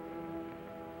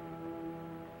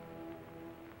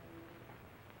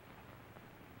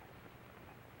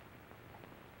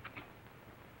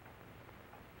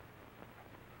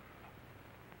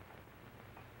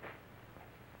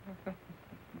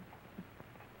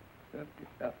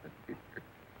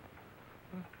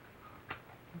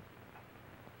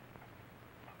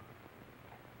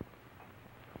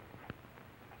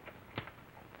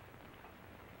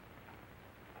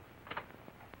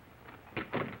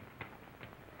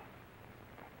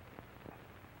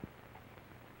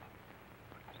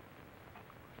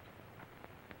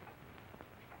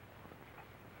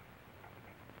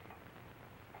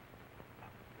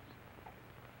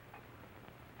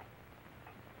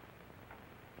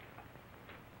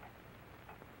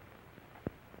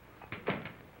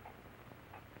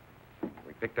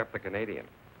 Picked up the Canadian.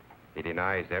 He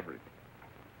denies everything.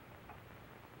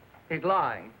 He's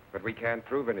lying. But we can't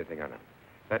prove anything on him.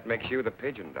 That makes you the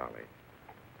pigeon, Dolly.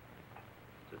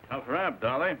 It's a tough rap,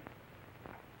 Dolly. And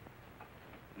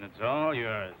it's all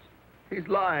yours. He's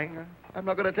lying. I'm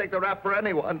not going to take the rap for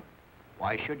anyone.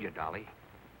 Why should you, Dolly?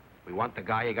 We want the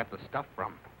guy you got the stuff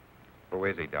from. Who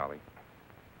is he, Dolly?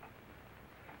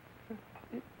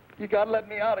 You got to let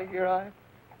me out of here.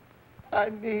 I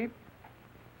need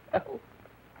help.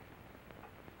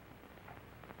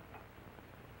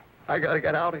 I got to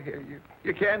get out of here.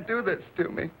 You can't do this to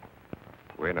me.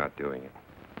 We're not doing it.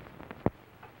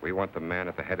 We want the man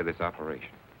at the head of this operation.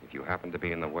 If you happen to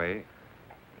be in the way,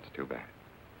 it's too bad.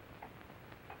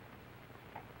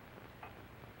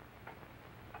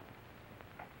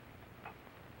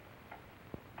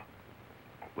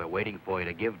 We're waiting for you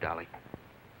to give, Dolly.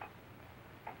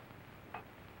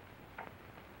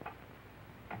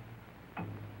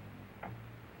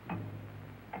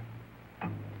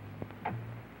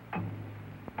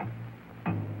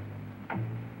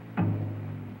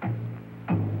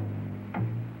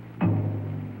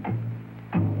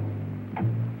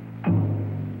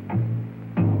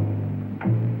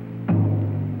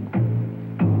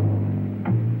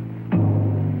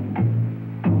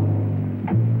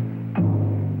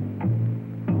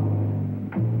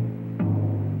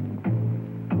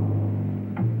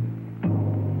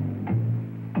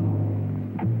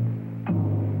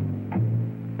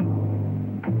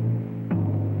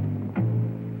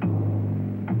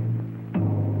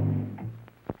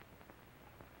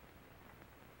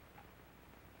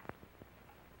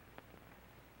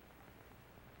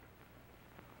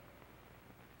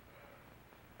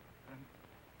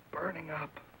 Burning up.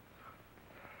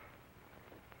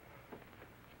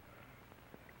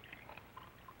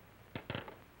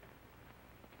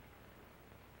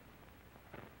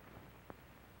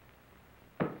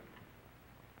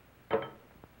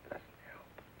 Doesn't help.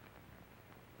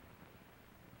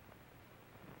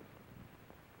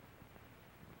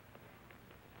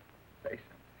 Say something.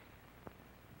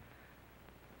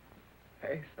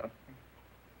 Say something.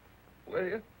 Will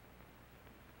you?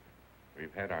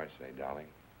 We've had our say, darling.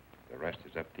 The rest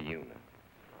is up to you now.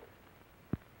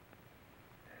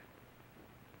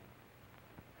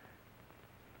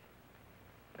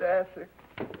 Stasser.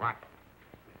 What?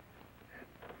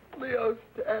 Leo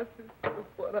Stasser is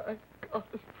what I got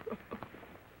it from.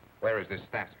 Where is this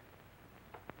Stasser?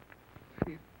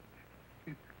 He's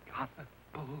got a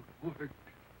bulwark.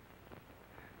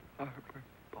 Harbor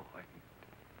Point.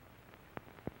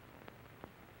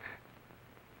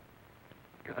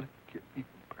 Gotta give me a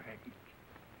break.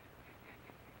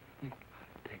 You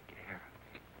gotta take care of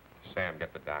me. Sam,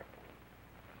 get the doctor.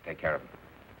 Take care of him.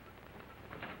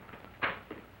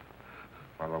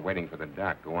 While we're waiting for the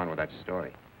doc, go on with that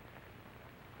story.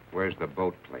 Where's the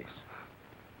boat place?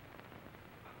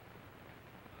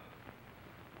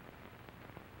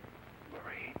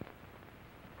 Marine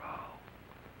Row.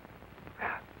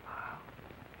 Laslo.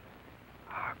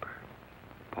 Harbor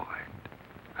Point.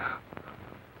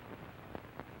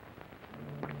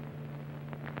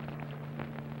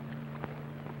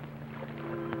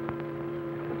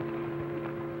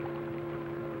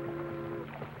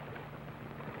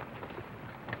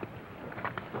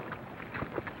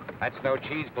 That's no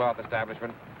cheesecloth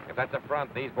establishment. If that's a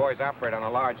front, these boys operate on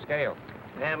a large scale.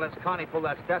 And let's Connie pull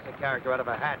that Stasser character out of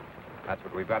a hat. That's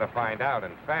what we've got to find out,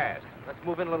 and fast. Let's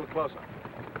move in a little closer.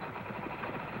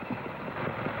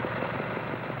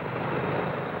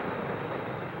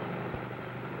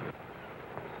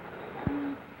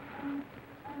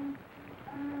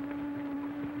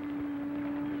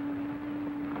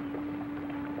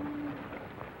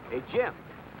 Hey, Jim,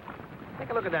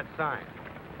 take a look at that sign.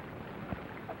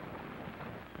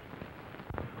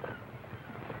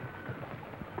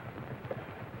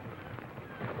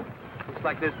 Looks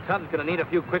like this tub's gonna need a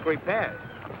few quick repairs.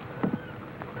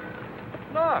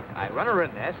 Look, I run her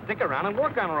in there, stick around, and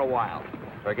work on her a while.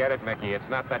 Forget it, Mickey. It's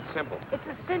not that simple. It's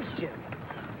a cinch, Jim.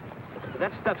 If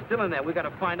that stuff's still in there, we gotta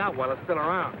find out while it's still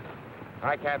around.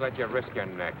 I can't let you risk your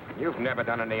neck. You've never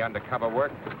done any undercover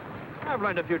work. I've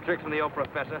learned a few tricks from the old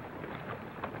professor.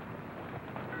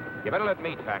 You better let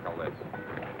me tackle this.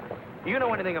 Do you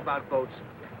know anything about boats?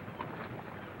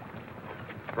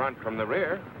 Front from the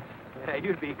rear. Yeah,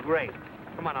 you'd be great.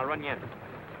 Come on, I'll run you in.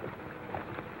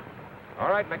 All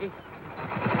right, Mickey.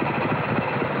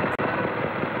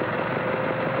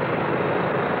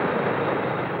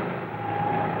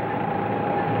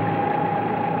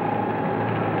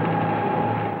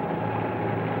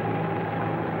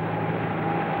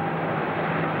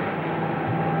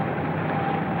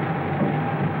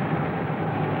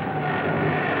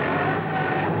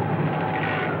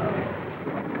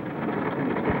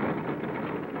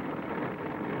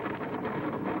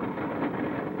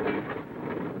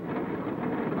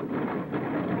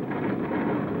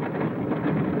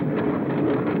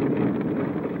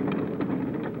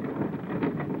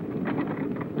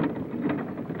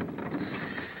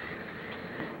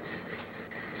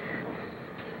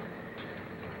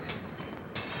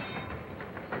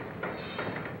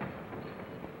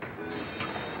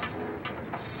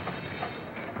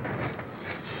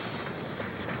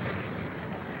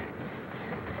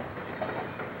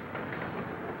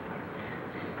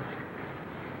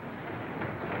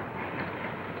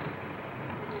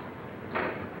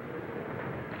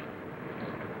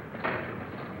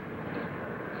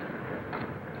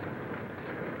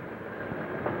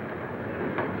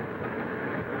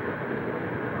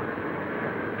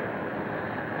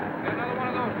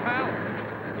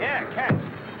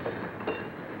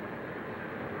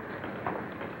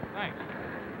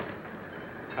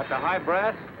 The high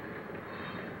brass?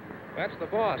 That's the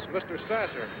boss, Mr.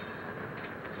 Sasser.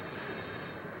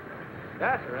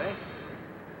 Sasser, eh?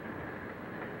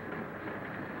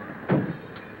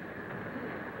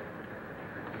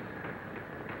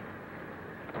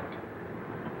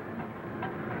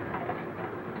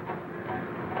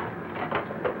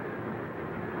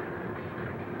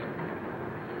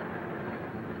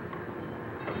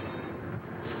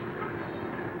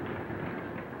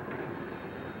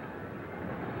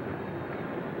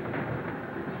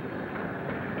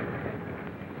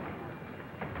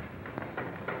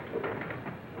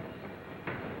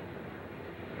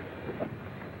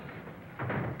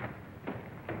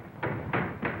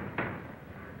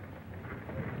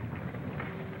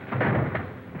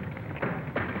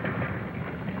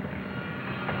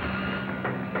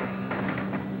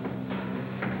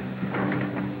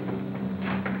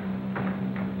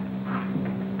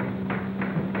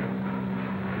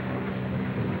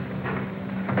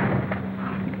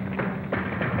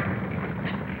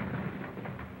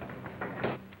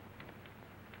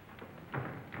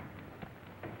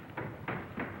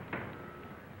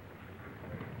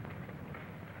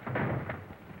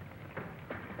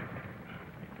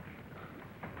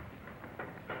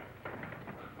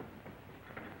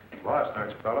 Lost,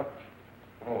 aren't you, fella?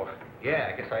 Oh, yeah,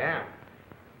 I guess I am.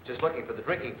 Just looking for the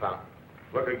drinking fountain.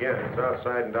 Look again. It's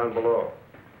outside and down below.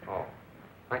 Oh,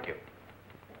 thank you.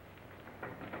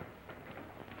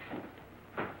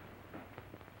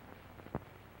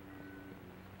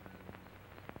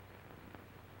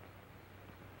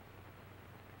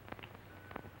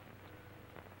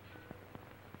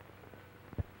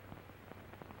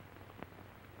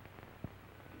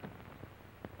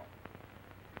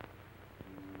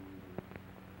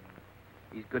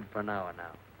 He's good for an hour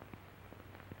now.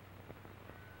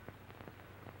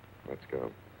 Let's go.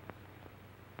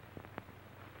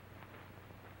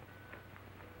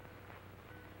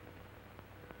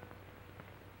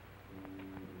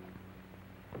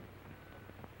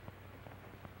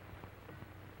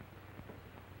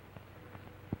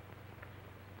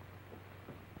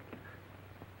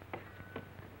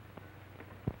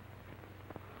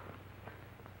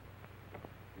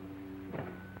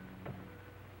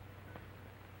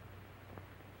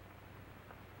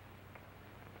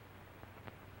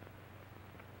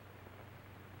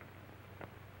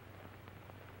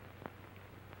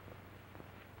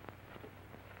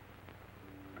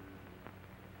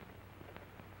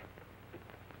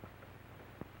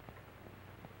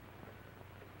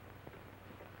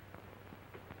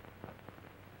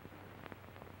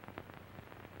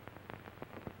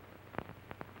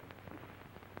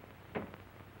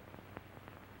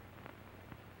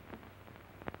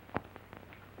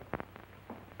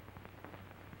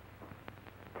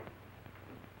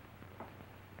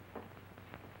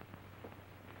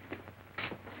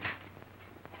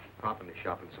 Pop in the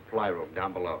shop and supply room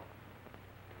down below.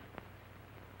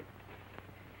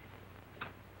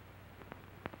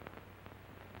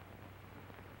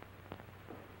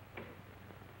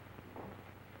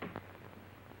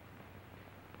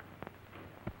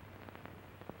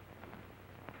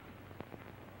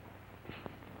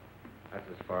 That's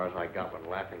as far as I got when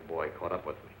Laughing Boy caught up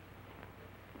with me.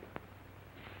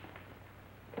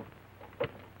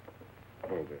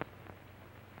 Hold this.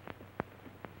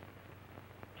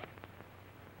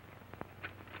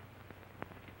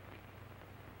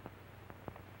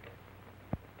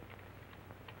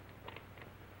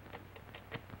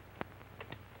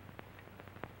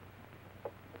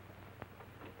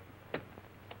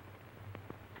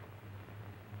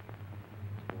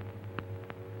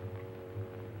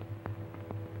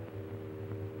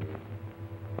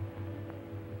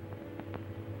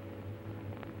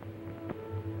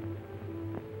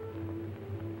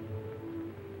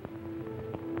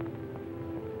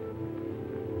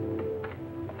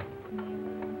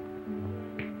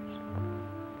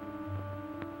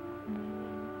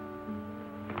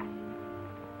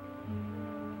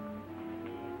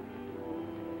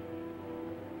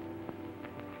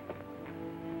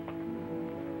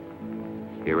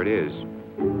 Here it is.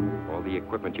 All the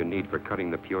equipment you need for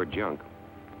cutting the pure junk.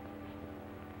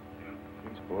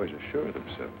 These boys are sure of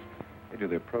themselves. They do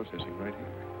their processing right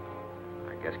here.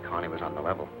 I guess Connie was on the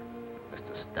level.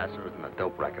 Mr. Stasser is in the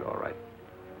dope racket, all right.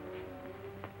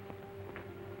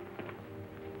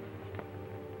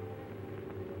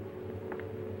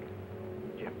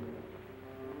 Jim.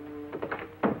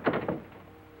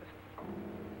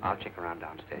 I'll check around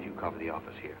downstairs. You cover the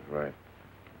office here. Right.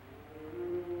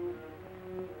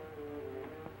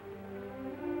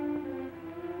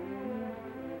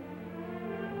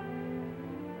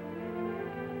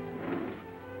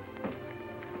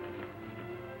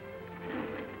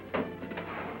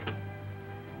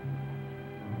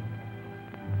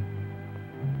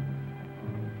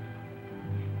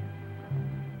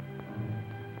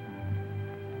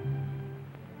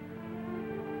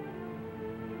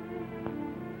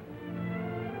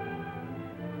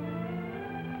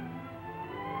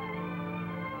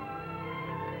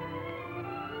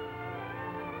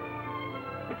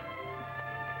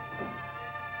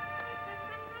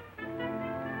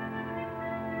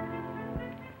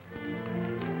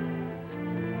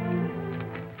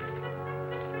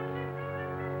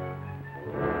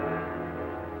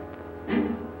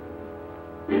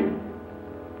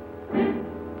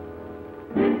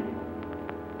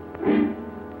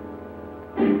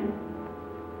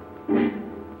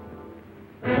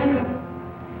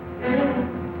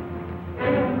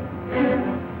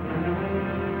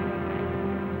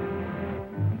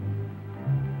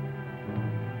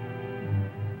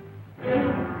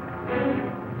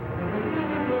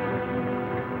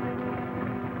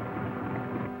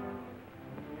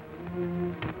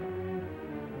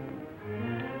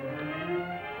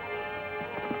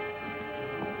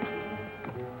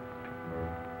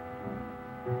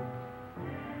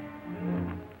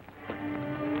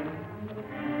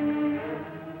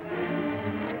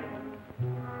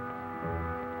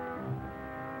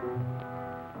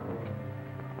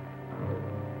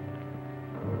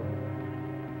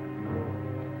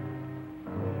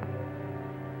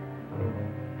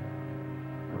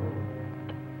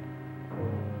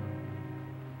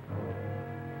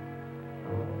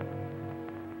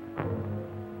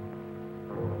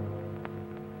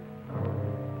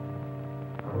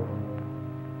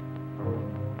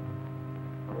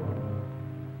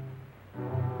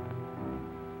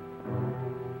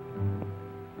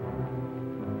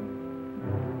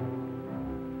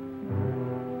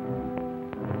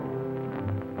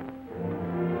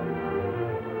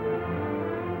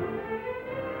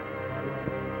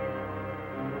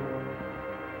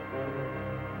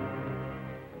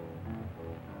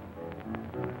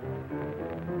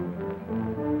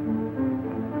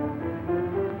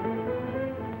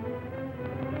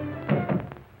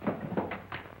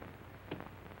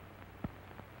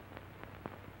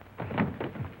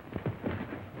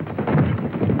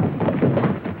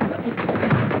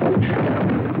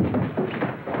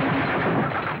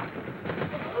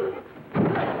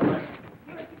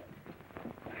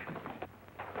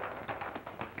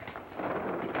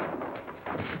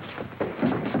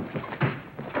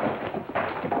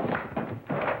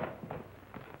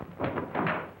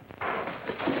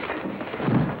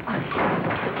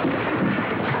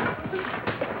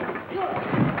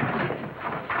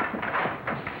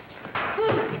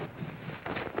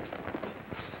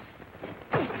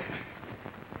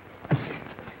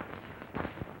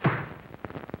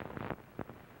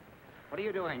 What are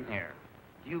you doing here?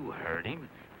 You heard him.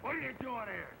 What are you doing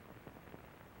here?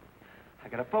 I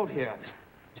got a boat here.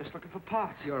 Just looking for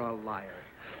parts. You're a liar.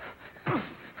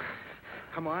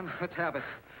 Come on, let's have it.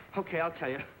 Okay, I'll tell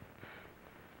you.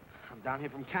 I'm down here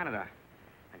from Canada.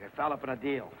 I got fouled up in a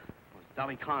deal. It was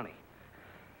Dolly Connie.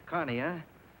 Connie, huh?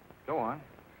 Go on.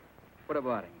 What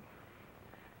about him?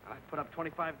 I put up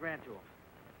 25 grand to him.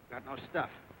 Got no stuff.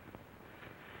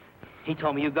 He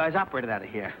told me you guys operated out of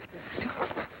here.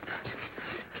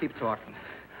 Keep talking.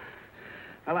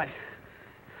 Well, I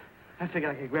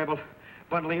figured I could grab a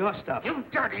bundle of your stuff. You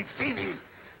dirty thieving!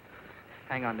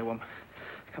 Hang on to him.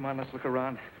 Come on, let's look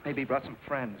around. Maybe he brought some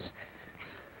friends.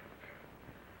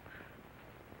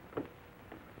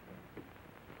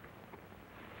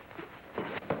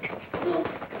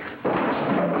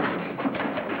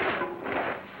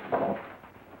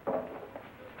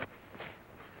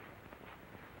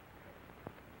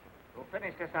 We'll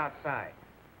finish this outside.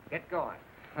 Get going.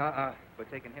 We're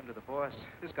taking him to the boss.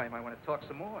 This guy might want to talk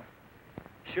some more.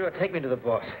 Sure, take me to the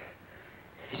boss.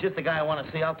 He's just the guy I want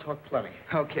to see. I'll talk plenty.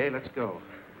 Okay, let's go.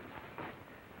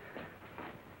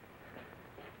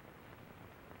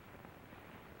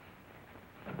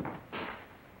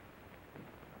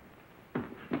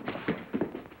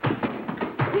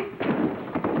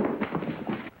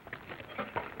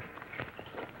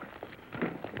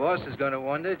 The boss is going to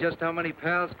wonder just how many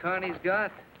pals Connie's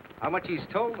got, how much he's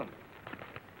told them.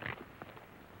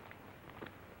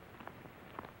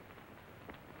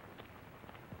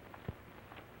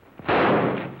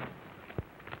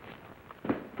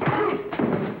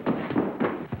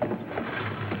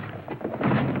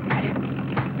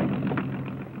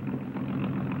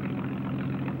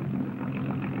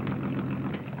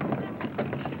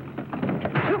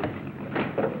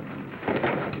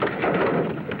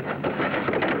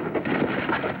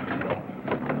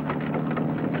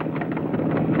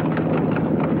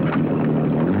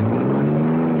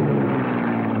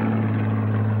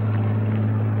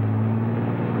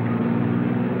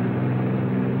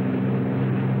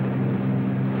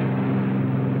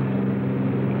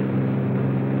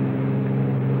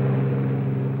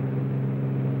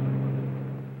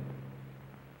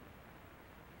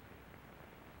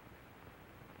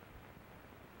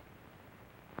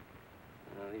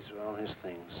 These are all his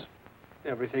things.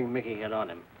 Everything Mickey had on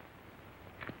him.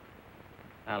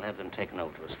 I'll have them taken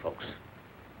over to his folks.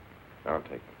 I'll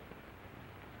take them.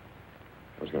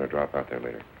 I was going to drop out there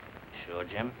later. Sure,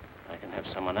 Jim? I can have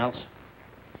someone else.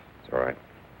 It's all right.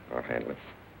 I'll handle it.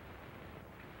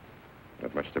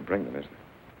 Not much to bring them, is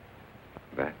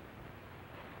there? That.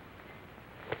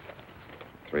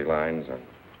 3 lines on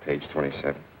page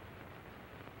 27.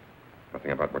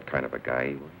 Nothing about what kind of a guy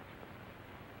he was.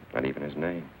 Not even his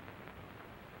name.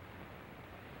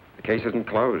 The case isn't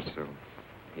closed, so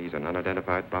he's an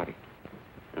unidentified body.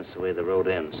 That's the way the road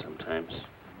ends sometimes.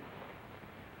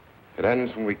 It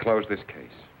ends when we close this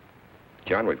case.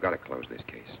 John, we've got to close this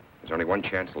case. There's only one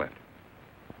chance left.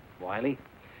 Wiley?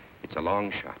 It's a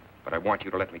long shot, but I want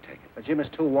you to let me take it. But Jim is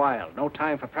too wild. No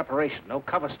time for preparation. No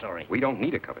cover story. We don't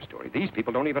need a cover story. These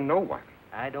people don't even know Wiley.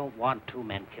 I don't want 2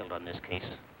 men killed on this case.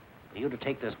 For you to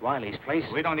take this Wiley's place...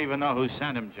 We don't even know who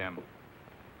sent him, Jim.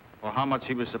 Or how much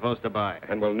he was supposed to buy.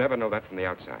 And we'll never know that from the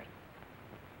outside.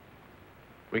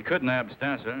 We could nab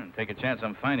Stasser and take a chance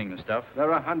on finding the stuff.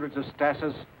 There are hundreds of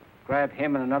Stassers. Grab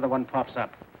him and another one pops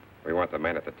up. We want the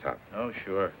man at the top. Oh,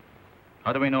 sure.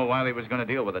 How do we know Wiley was going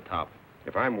to deal with the top?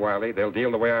 If I'm Wiley, they'll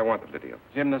deal the way I want them to deal.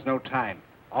 Jim, there's no time.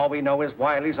 All we know is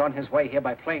Wiley's on his way here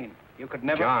by plane. You could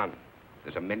never... John,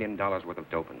 there's $1 million worth of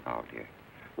dope involved here.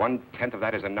 1/10 of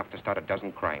that is enough to start a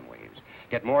dozen crime waves.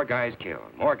 Get more guys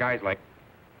killed. More guys like...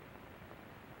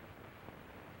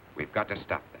 We've got to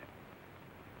stop that.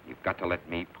 You've got to let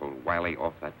me pull Wiley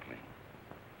off that plane.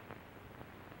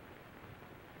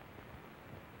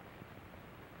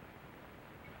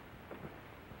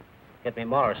 Get me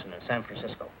Morrison in San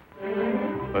Francisco.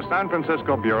 The San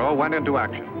Francisco Bureau went into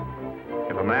action.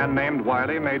 If a man named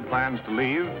Wiley made plans to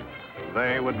leave,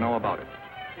 they would know about it.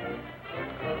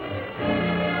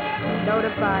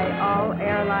 Notify all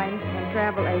airlines and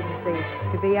travel agencies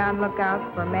to be on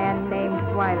lookout for a man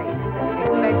named Wiley.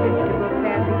 Expected to book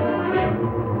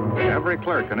passage. Every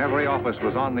clerk in every office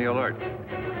was on the alert.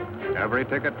 Every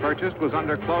ticket purchased was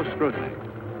under close scrutiny.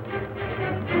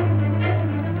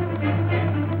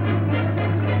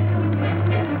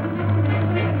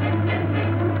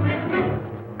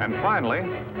 And finally,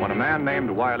 when a man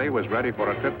named Wiley was ready for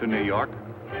a trip to New York,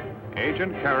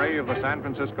 Agent Carey of the San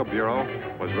Francisco Bureau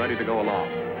was ready to go along.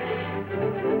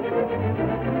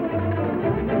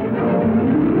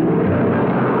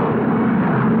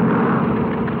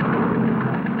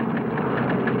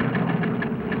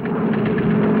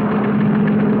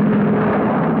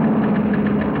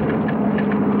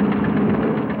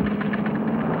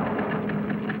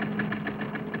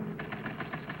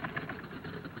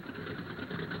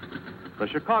 The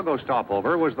Chicago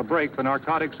stopover was the break the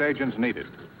narcotics agents needed.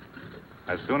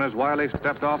 As soon as Wiley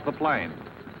stepped off the plane,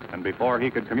 and before he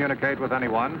could communicate with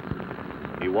anyone,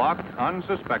 He walked,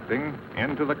 unsuspecting,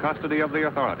 into the custody of the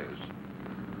authorities,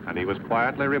 and he was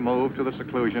quietly removed to the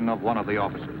seclusion of one of the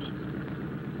offices.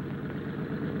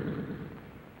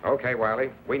 Okay, Wiley,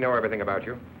 we know everything about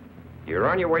you. You're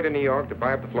on your way to New York to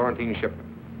buy up the Florentine shipment.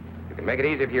 You can make it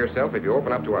easy for yourself if you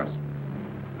open up to us.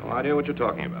 No idea what you're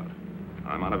talking about.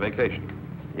 I'm on a vacation.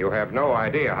 You have no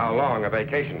idea how long a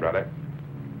vacation, brother.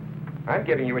 I'm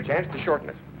giving you a chance to shorten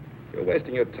it. You're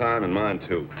wasting your time and mine,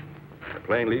 too. The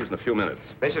plane leaves in a few minutes.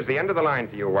 This is the end of the line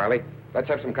for you, Wiley. Let's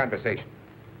have some conversation.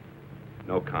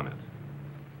 No comment.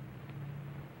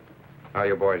 How are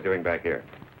you boys doing back here?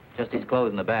 Just his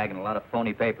clothes in the bag and a lot of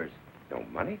phony papers. No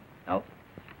money? No.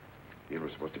 These were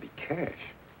supposed to be cash.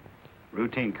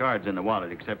 Routine cards in the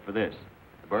wallet, except for this.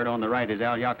 The bird on the right is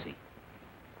Al Yahtzee.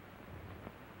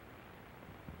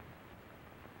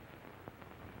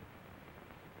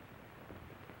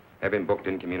 Have him booked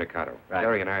incommunicado. Right.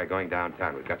 Jerry and I are going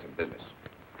downtown. We've got some business.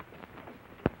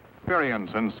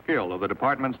 Experience and skill of the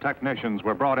department's technicians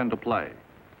were brought into play.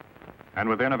 And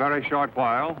within a very short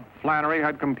while, Flannery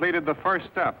had completed the first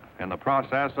step in the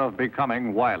process of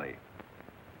becoming wily.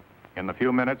 In the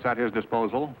few minutes at his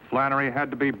disposal, Flannery had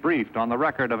to be briefed on the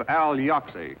record of Al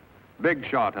Yahtzee, big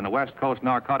shot in a West Coast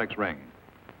narcotics ring.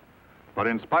 But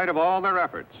in spite of all their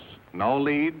efforts, no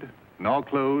lead, no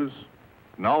clues,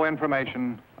 no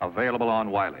information available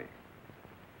on Wiley.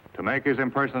 To make his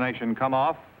impersonation come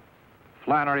off,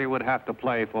 Flannery would have to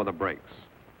play for the breaks.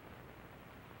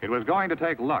 It was going to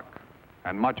take luck,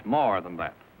 and much more than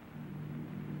that.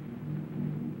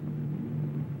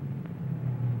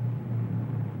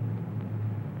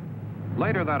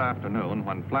 Later that afternoon,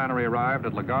 when Flannery arrived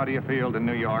at LaGuardia Field in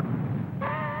New York,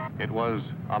 it was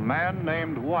a man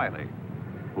named Wiley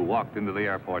who walked into the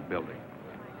airport building.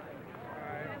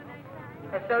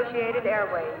 Associated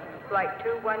Airways, Flight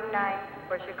 219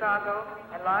 for Chicago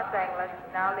and Los Angeles,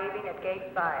 now leaving at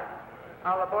Gate 5.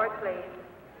 All aboard, please.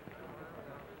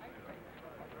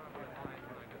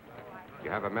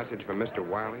 You have a message from Mr.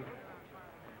 Wiley?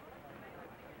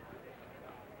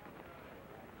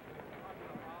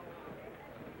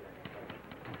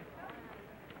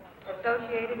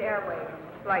 Associated Airways,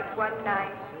 Flight 19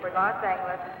 for Los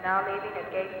Angeles, now leaving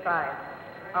at Gate 5.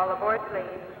 All aboard, please.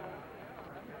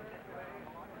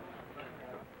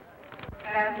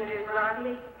 Passengers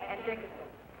Rodley and Dickinson,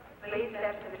 please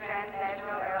step to the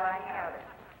Transnational Airline counter.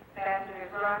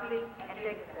 Passengers Rodley and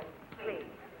Dickinson,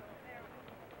 please.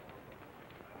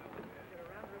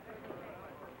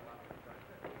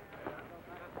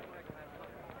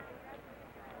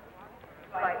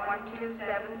 Flight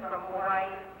 127 from Hawaii,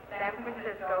 San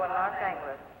Francisco, and Los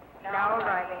Angeles, now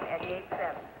arriving at Gate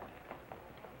 7.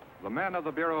 The men of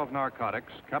the Bureau of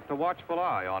Narcotics kept a watchful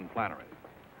eye on Flannery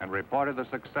and reported the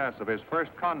success of his first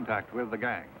contact with the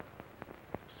gang.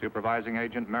 Supervising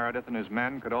Agent Meredith and his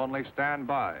men could only stand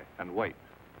by and wait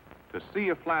to see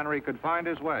if Flannery could find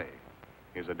his way,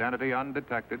 his identity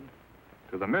undetected,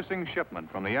 to the missing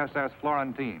shipment from the SS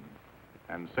Florentine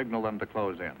and signal them to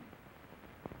close in.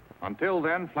 Until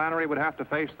then, Flannery would have to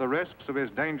face the risks of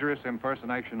his dangerous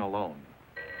impersonation alone.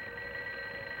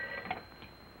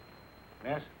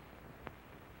 Yes?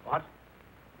 What?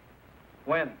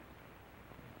 When?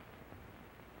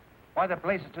 Why the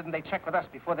blazes didn't they check with us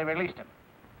before they released him?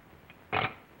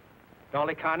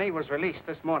 Dolly Carney was released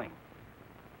this morning.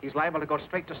 He's liable to go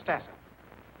straight to Stassa.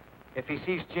 If he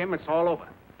sees Jim, it's all over.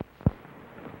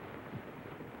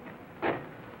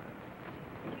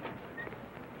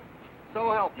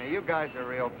 So help me, you guys are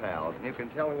real pals, and you can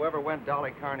tell whoever went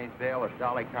Dolly Carney's bail if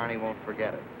Dolly Carney won't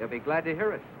forget it. They'll be glad to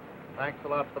hear it. Thanks a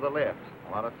lot for the lift.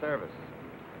 A lot of service.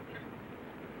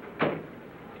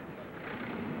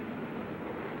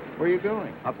 Where are you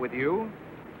going? Up with you?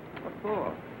 What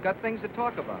for? Got things to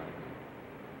talk about.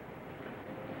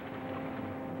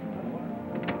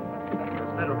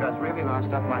 This little guy's really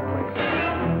lost up my place.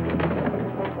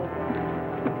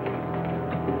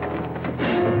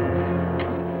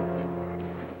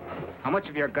 How much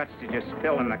of your guts did you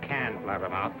spill in the can,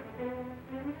 Blabbermouth?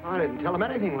 I didn't tell him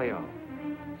anything, Leo.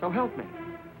 So help me.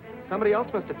 Somebody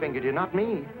else must have fingered you, not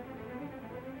me.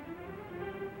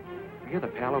 You're the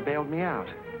pal who bailed me out.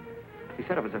 He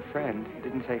said it was a friend. He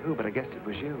didn't say who, but I guessed it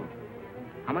was you.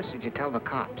 How much did you tell the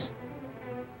cops?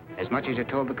 As much as you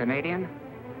told the Canadian?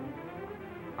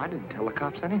 I didn't tell the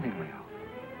cops anything, Leo.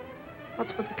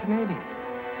 What's with the Canadian?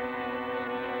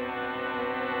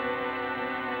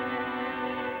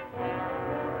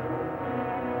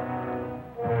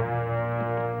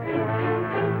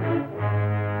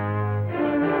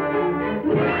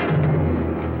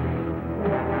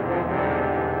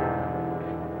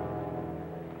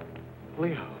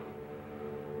 Leo.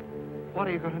 What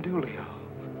are you going to do, Leo?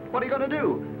 What are you going to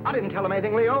do? I didn't tell him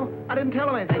anything, Leo. I didn't tell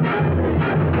him anything.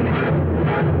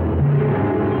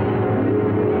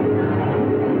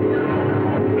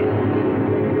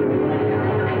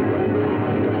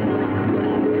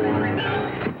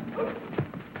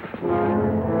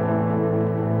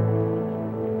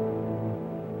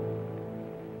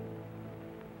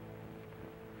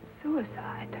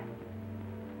 Suicide?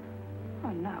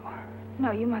 Oh, no.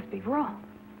 No, you must be wrong.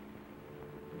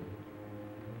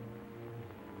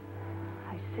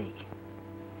 I see.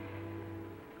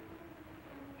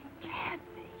 It can't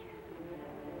be.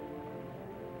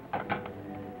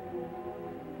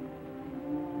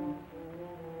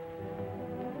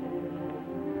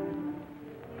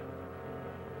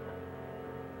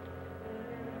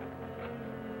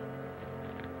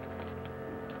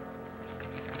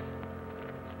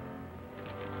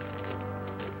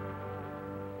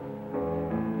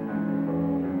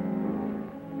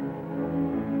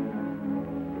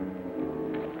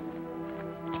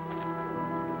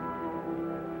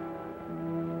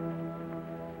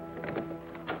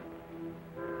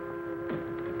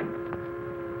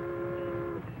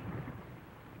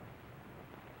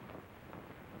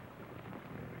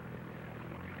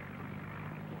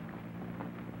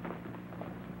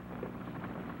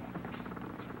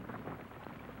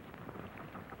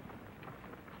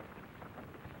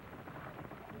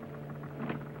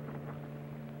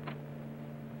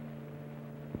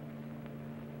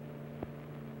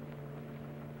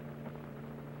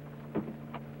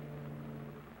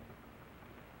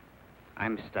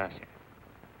 I'm Stasia.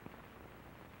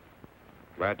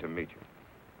 Glad to meet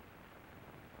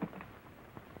you.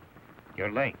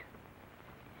 You're late.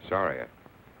 Sorry, I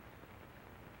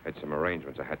had some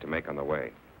arrangements I had to make on the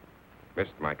way.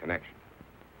 Missed my connection.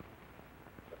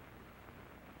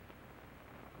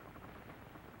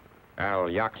 Al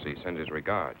Yaxi sends his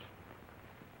regards.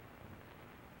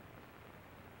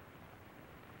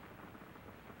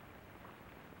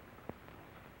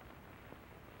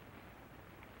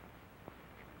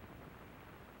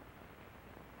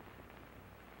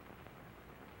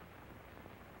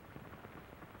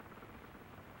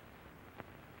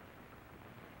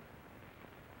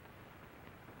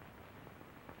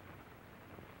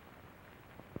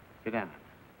 Sit down,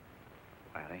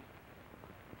 Wiley.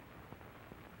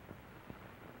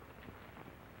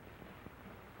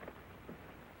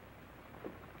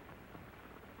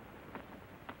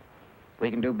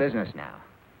 We can do business now.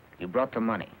 You brought the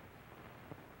money.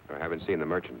 I haven't seen the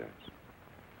merchandise.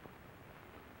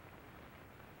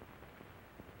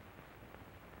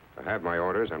 I have my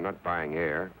orders. I'm not buying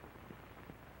air.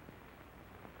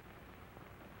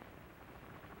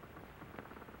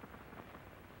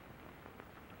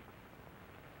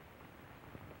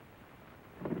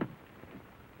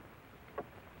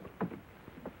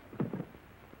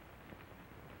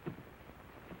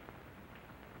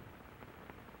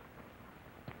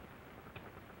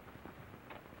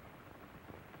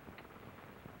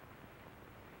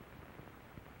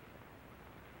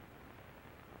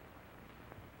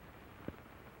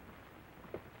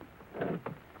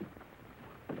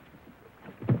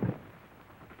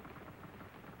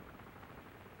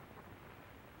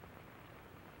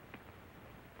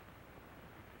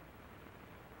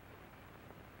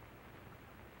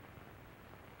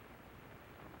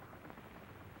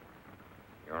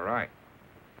 All right.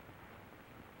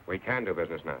 We can do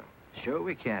business now. Sure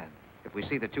we can, if we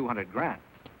see the 200 grand.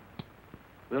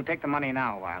 We'll take the money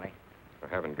now, Wiley.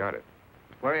 I haven't got it.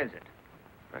 Where is it?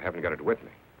 I haven't got it with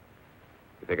me.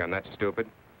 You think I'm that stupid?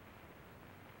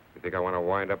 You think I want to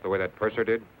wind up the way that purser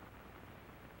did?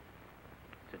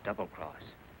 It's a double cross.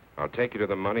 I'll take you to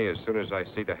the money as soon as I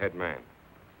see the head man.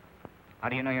 How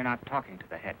do you know you're not talking to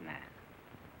the head man?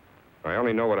 I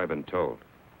only know what I've been told.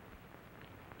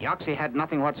 Yaxi had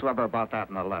nothing whatsoever about that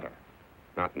in the letter.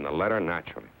 Not in the letter,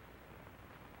 naturally.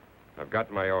 I've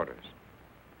got my orders.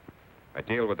 I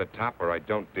deal with the top or I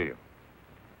don't deal.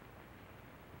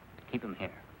 Keep him here.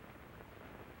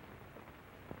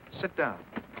 Sit down.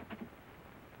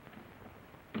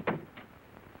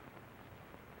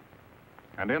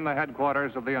 And in the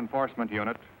headquarters of the enforcement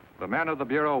unit, the men of the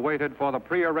Bureau waited for the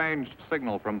prearranged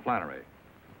signal from Flannery.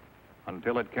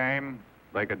 Until it came,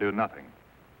 they could do nothing.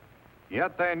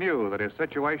 Yet they knew that his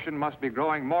situation must be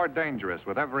growing more dangerous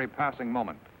with every passing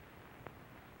moment.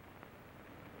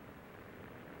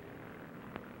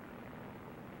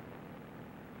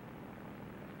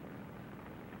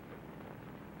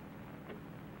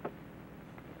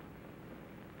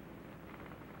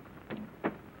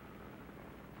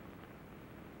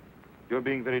 You're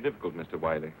being very difficult, Mr.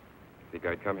 Wiley. Think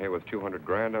I'd come here with 200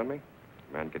 grand on me?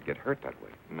 A man could get hurt that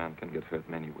way. A man can get hurt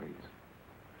many ways.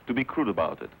 To be crude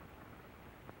about it,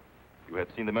 You had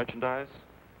seen the merchandise?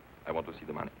 I want to see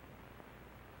the money.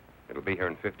 It'll be here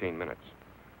in 15 minutes,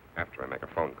 after I make a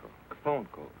phone call. A phone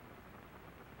call?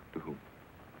 To whom?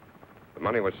 The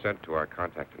money was sent to our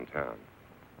contact in town.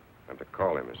 I'm to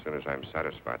call him as soon as I'm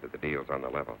satisfied that the deal's on the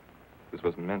level. This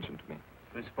wasn't mentioned to me.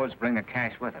 We're supposed to bring the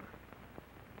cash with him.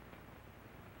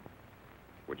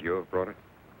 Would you have brought it?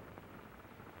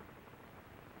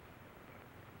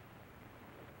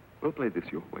 We'll play this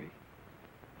your way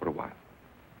for a while.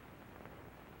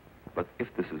 But if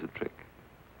this is a trick,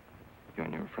 you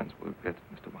and your friends will regret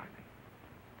it, Mr. Wiley.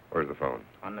 Where's the phone?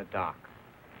 On the dock.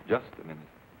 Just a minute.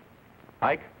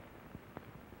 Ike?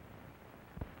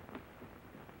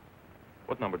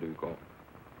 What number do you call?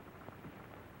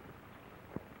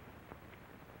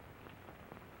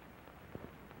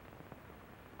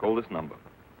 Call this number.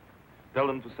 Tell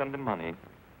them to send the money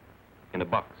in a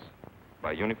box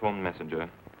by uniformed messenger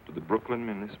to the Brooklyn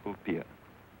Municipal Pier.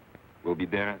 We'll be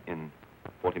there in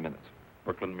 40 minutes.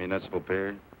 Brooklyn Municipal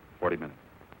Pier, 40 minutes.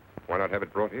 Why not have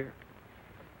it brought here?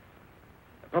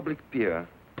 A public pier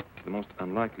is the most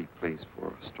unlikely place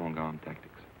for strong-arm tactics.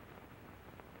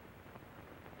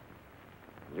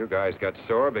 You guys got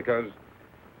sore because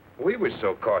we were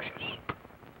so cautious.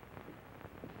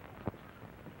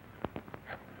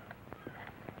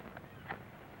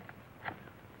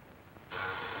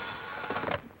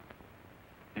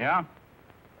 Yeah?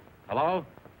 Hello?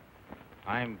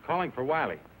 I'm calling for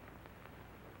Wiley.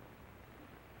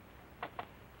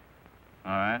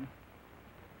 All right.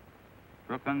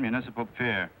 Brooklyn Municipal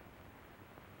Pier.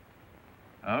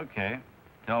 Okay.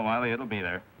 Tell Wiley it'll be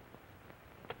there.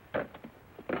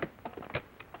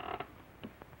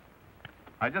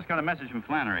 I just got a message from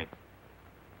Flannery.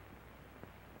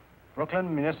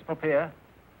 Brooklyn Municipal Pier,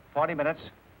 40 minutes.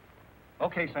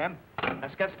 Okay, Sam.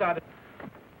 Let's get started.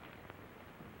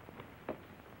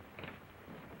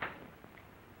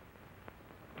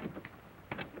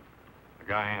 The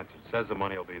guy answered. Says the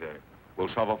money will be there. We'll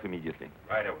shove off immediately.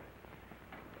 Right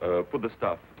away. Put the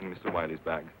stuff in Mr. Wiley's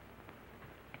bag.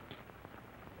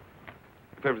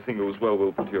 If everything goes well,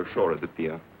 we'll put you ashore at the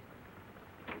pier.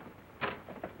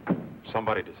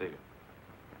 Somebody to see you.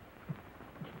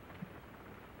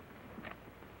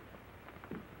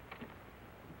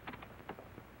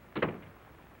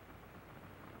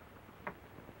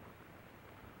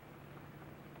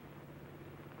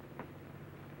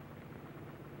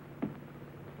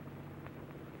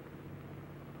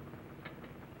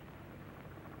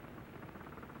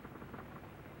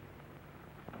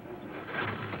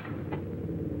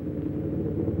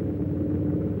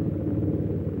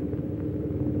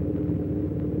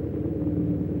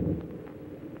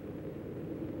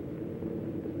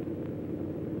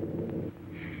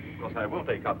 I will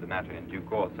take up the matter in due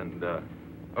course and,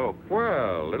 Oh,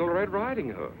 well, Little Red Riding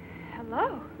Hood.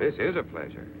 Hello. This is a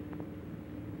pleasure.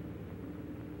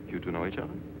 You two know each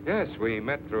other? Yes, we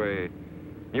met through a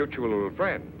mutual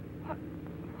friend.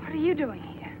 What are you doing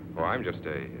here? Oh, I'm just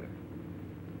a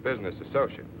business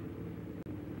associate.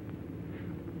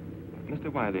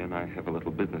 Mr. Wiley and I have a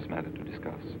little business matter to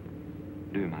discuss.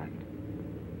 Do you mind?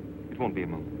 It won't be a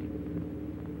moment.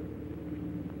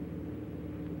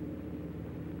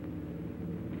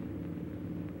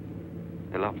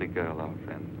 A lovely girl, our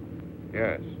friend.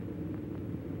 Yes.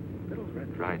 Little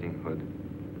Red Riding Hood.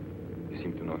 You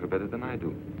seem to know her better than I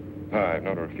do. I've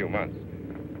known her a few months.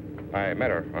 I met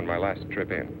her on my last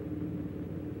trip in.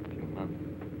 A few months?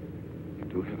 You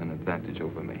do have an advantage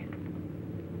over me.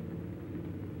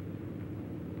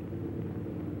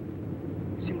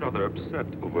 You seem rather upset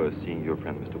over seeing your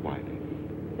friend, Mr. Wiley.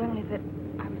 It's only that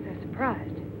I was so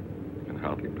surprised. I can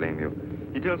hardly blame you.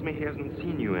 He tells me he hasn't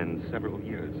seen you in several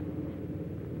years.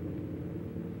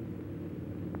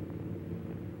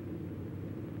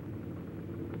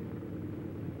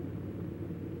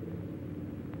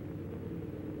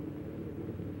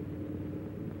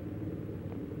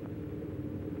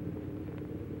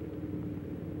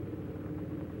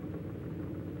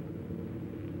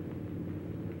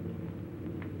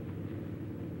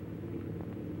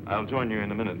 I'll join you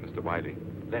in a minute, Mr. Wiley.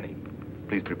 Lenny,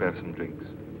 please prepare some drinks.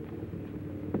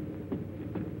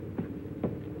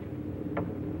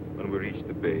 When we reach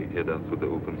the bay, head out to the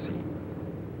open sea.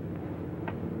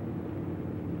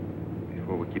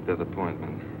 Before we keep that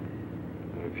appointment,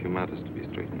 there are a few matters to be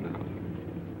straightened out.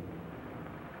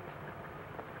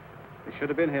 We should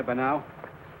have been here by now.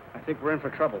 I think we're in for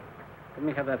trouble. Let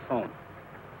me have that phone.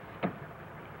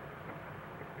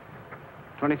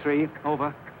 23,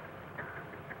 over.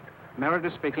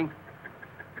 Meredith speaking.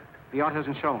 The yacht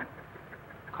hasn't shown.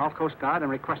 Call Coast Guard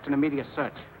and request an immediate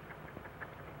search.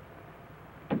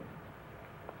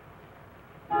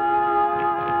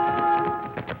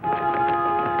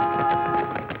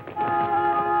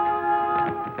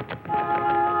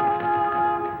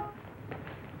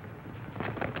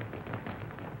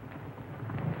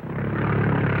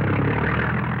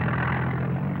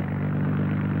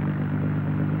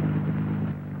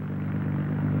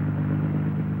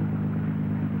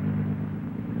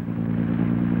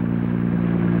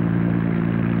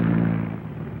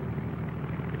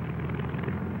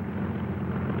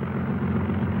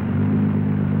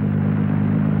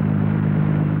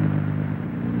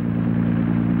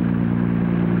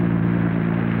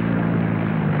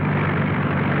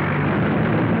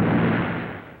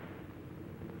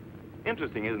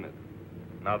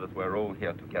 Now that we're all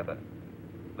here together,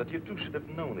 that you two should have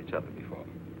known each other before.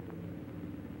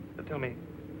 Tell me,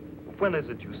 when is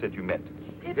it you said you met?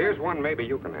 Here's one maybe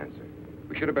you can answer.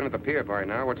 We should have been at the pier by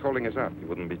now. What's holding us up? You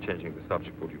wouldn't be changing the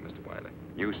subject, would you, Mr. Wiley?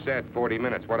 You said 40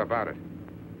 minutes. What about it?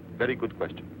 Very good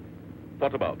question.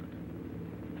 What about it?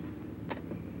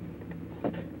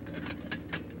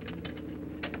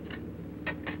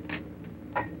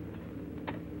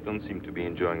 Don't seem to be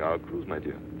enjoying our cruise, my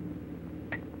dear.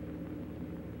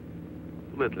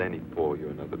 Let Lenny pour you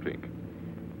another drink.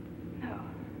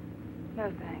 No,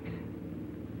 thanks.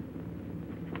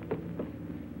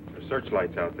 There's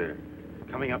searchlights out there,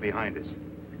 coming up behind us.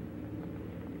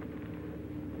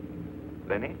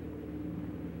 Lenny,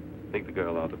 take the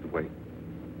girl out of the way.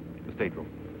 The stateroom.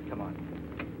 Come on.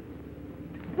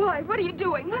 Why? What are you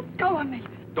doing? Let go of me.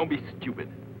 Don't be stupid.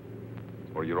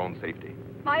 It's for your own safety.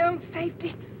 My own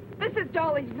safety? This is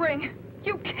Dolly's ring.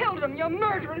 You killed him. You're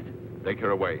murderers. Take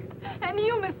her away. And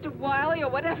you, Mr. Wiley,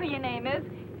 or whatever your name is,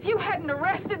 if you hadn't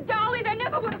arrested Dolly, they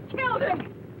never would have killed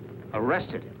him.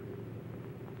 Arrested him?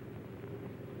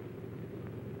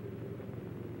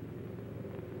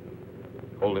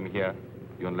 Hold him here.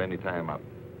 You and Lenny tie him up.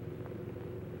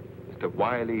 Mr.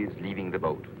 Wiley is leaving the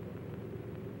boat.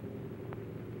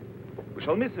 We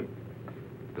shall miss him,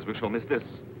 as we shall miss this.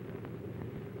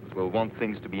 Because we'll want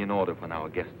things to be in order when our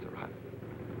guests arrive.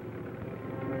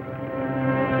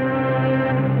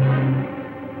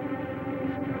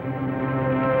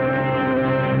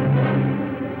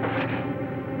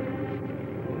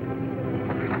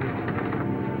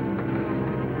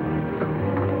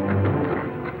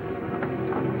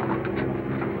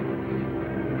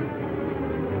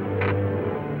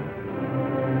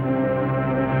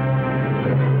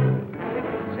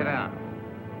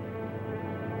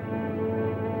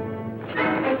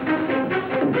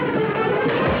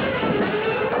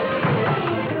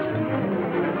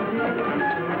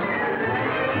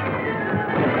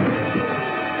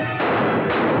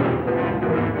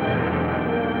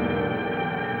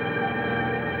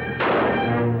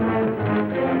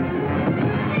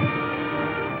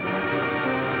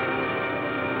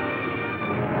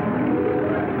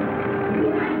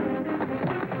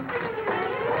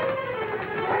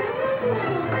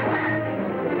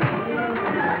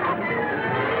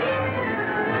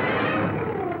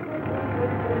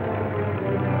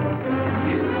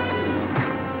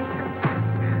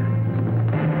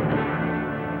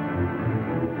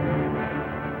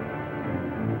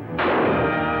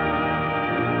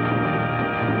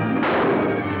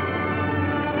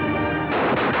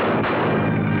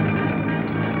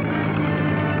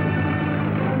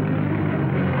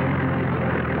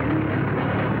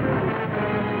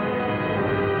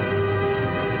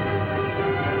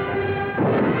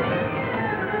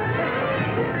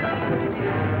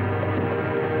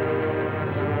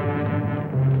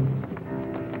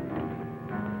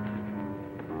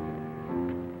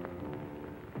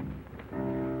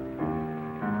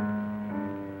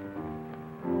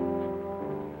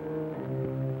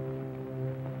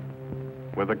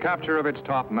 With the capture of its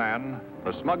top man,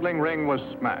 the smuggling ring was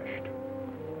smashed.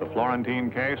 The Florentine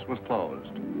case was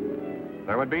closed.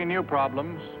 There would be new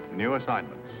problems, new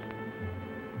assignments.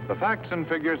 The facts and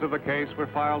figures of the case were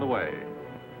filed away.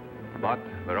 But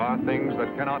there are things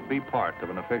that cannot be part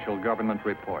of an official government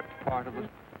report. Part of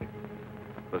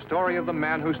the story of the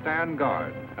men who stand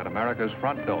guard at America's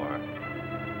front door,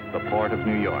 the port of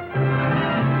New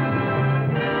York.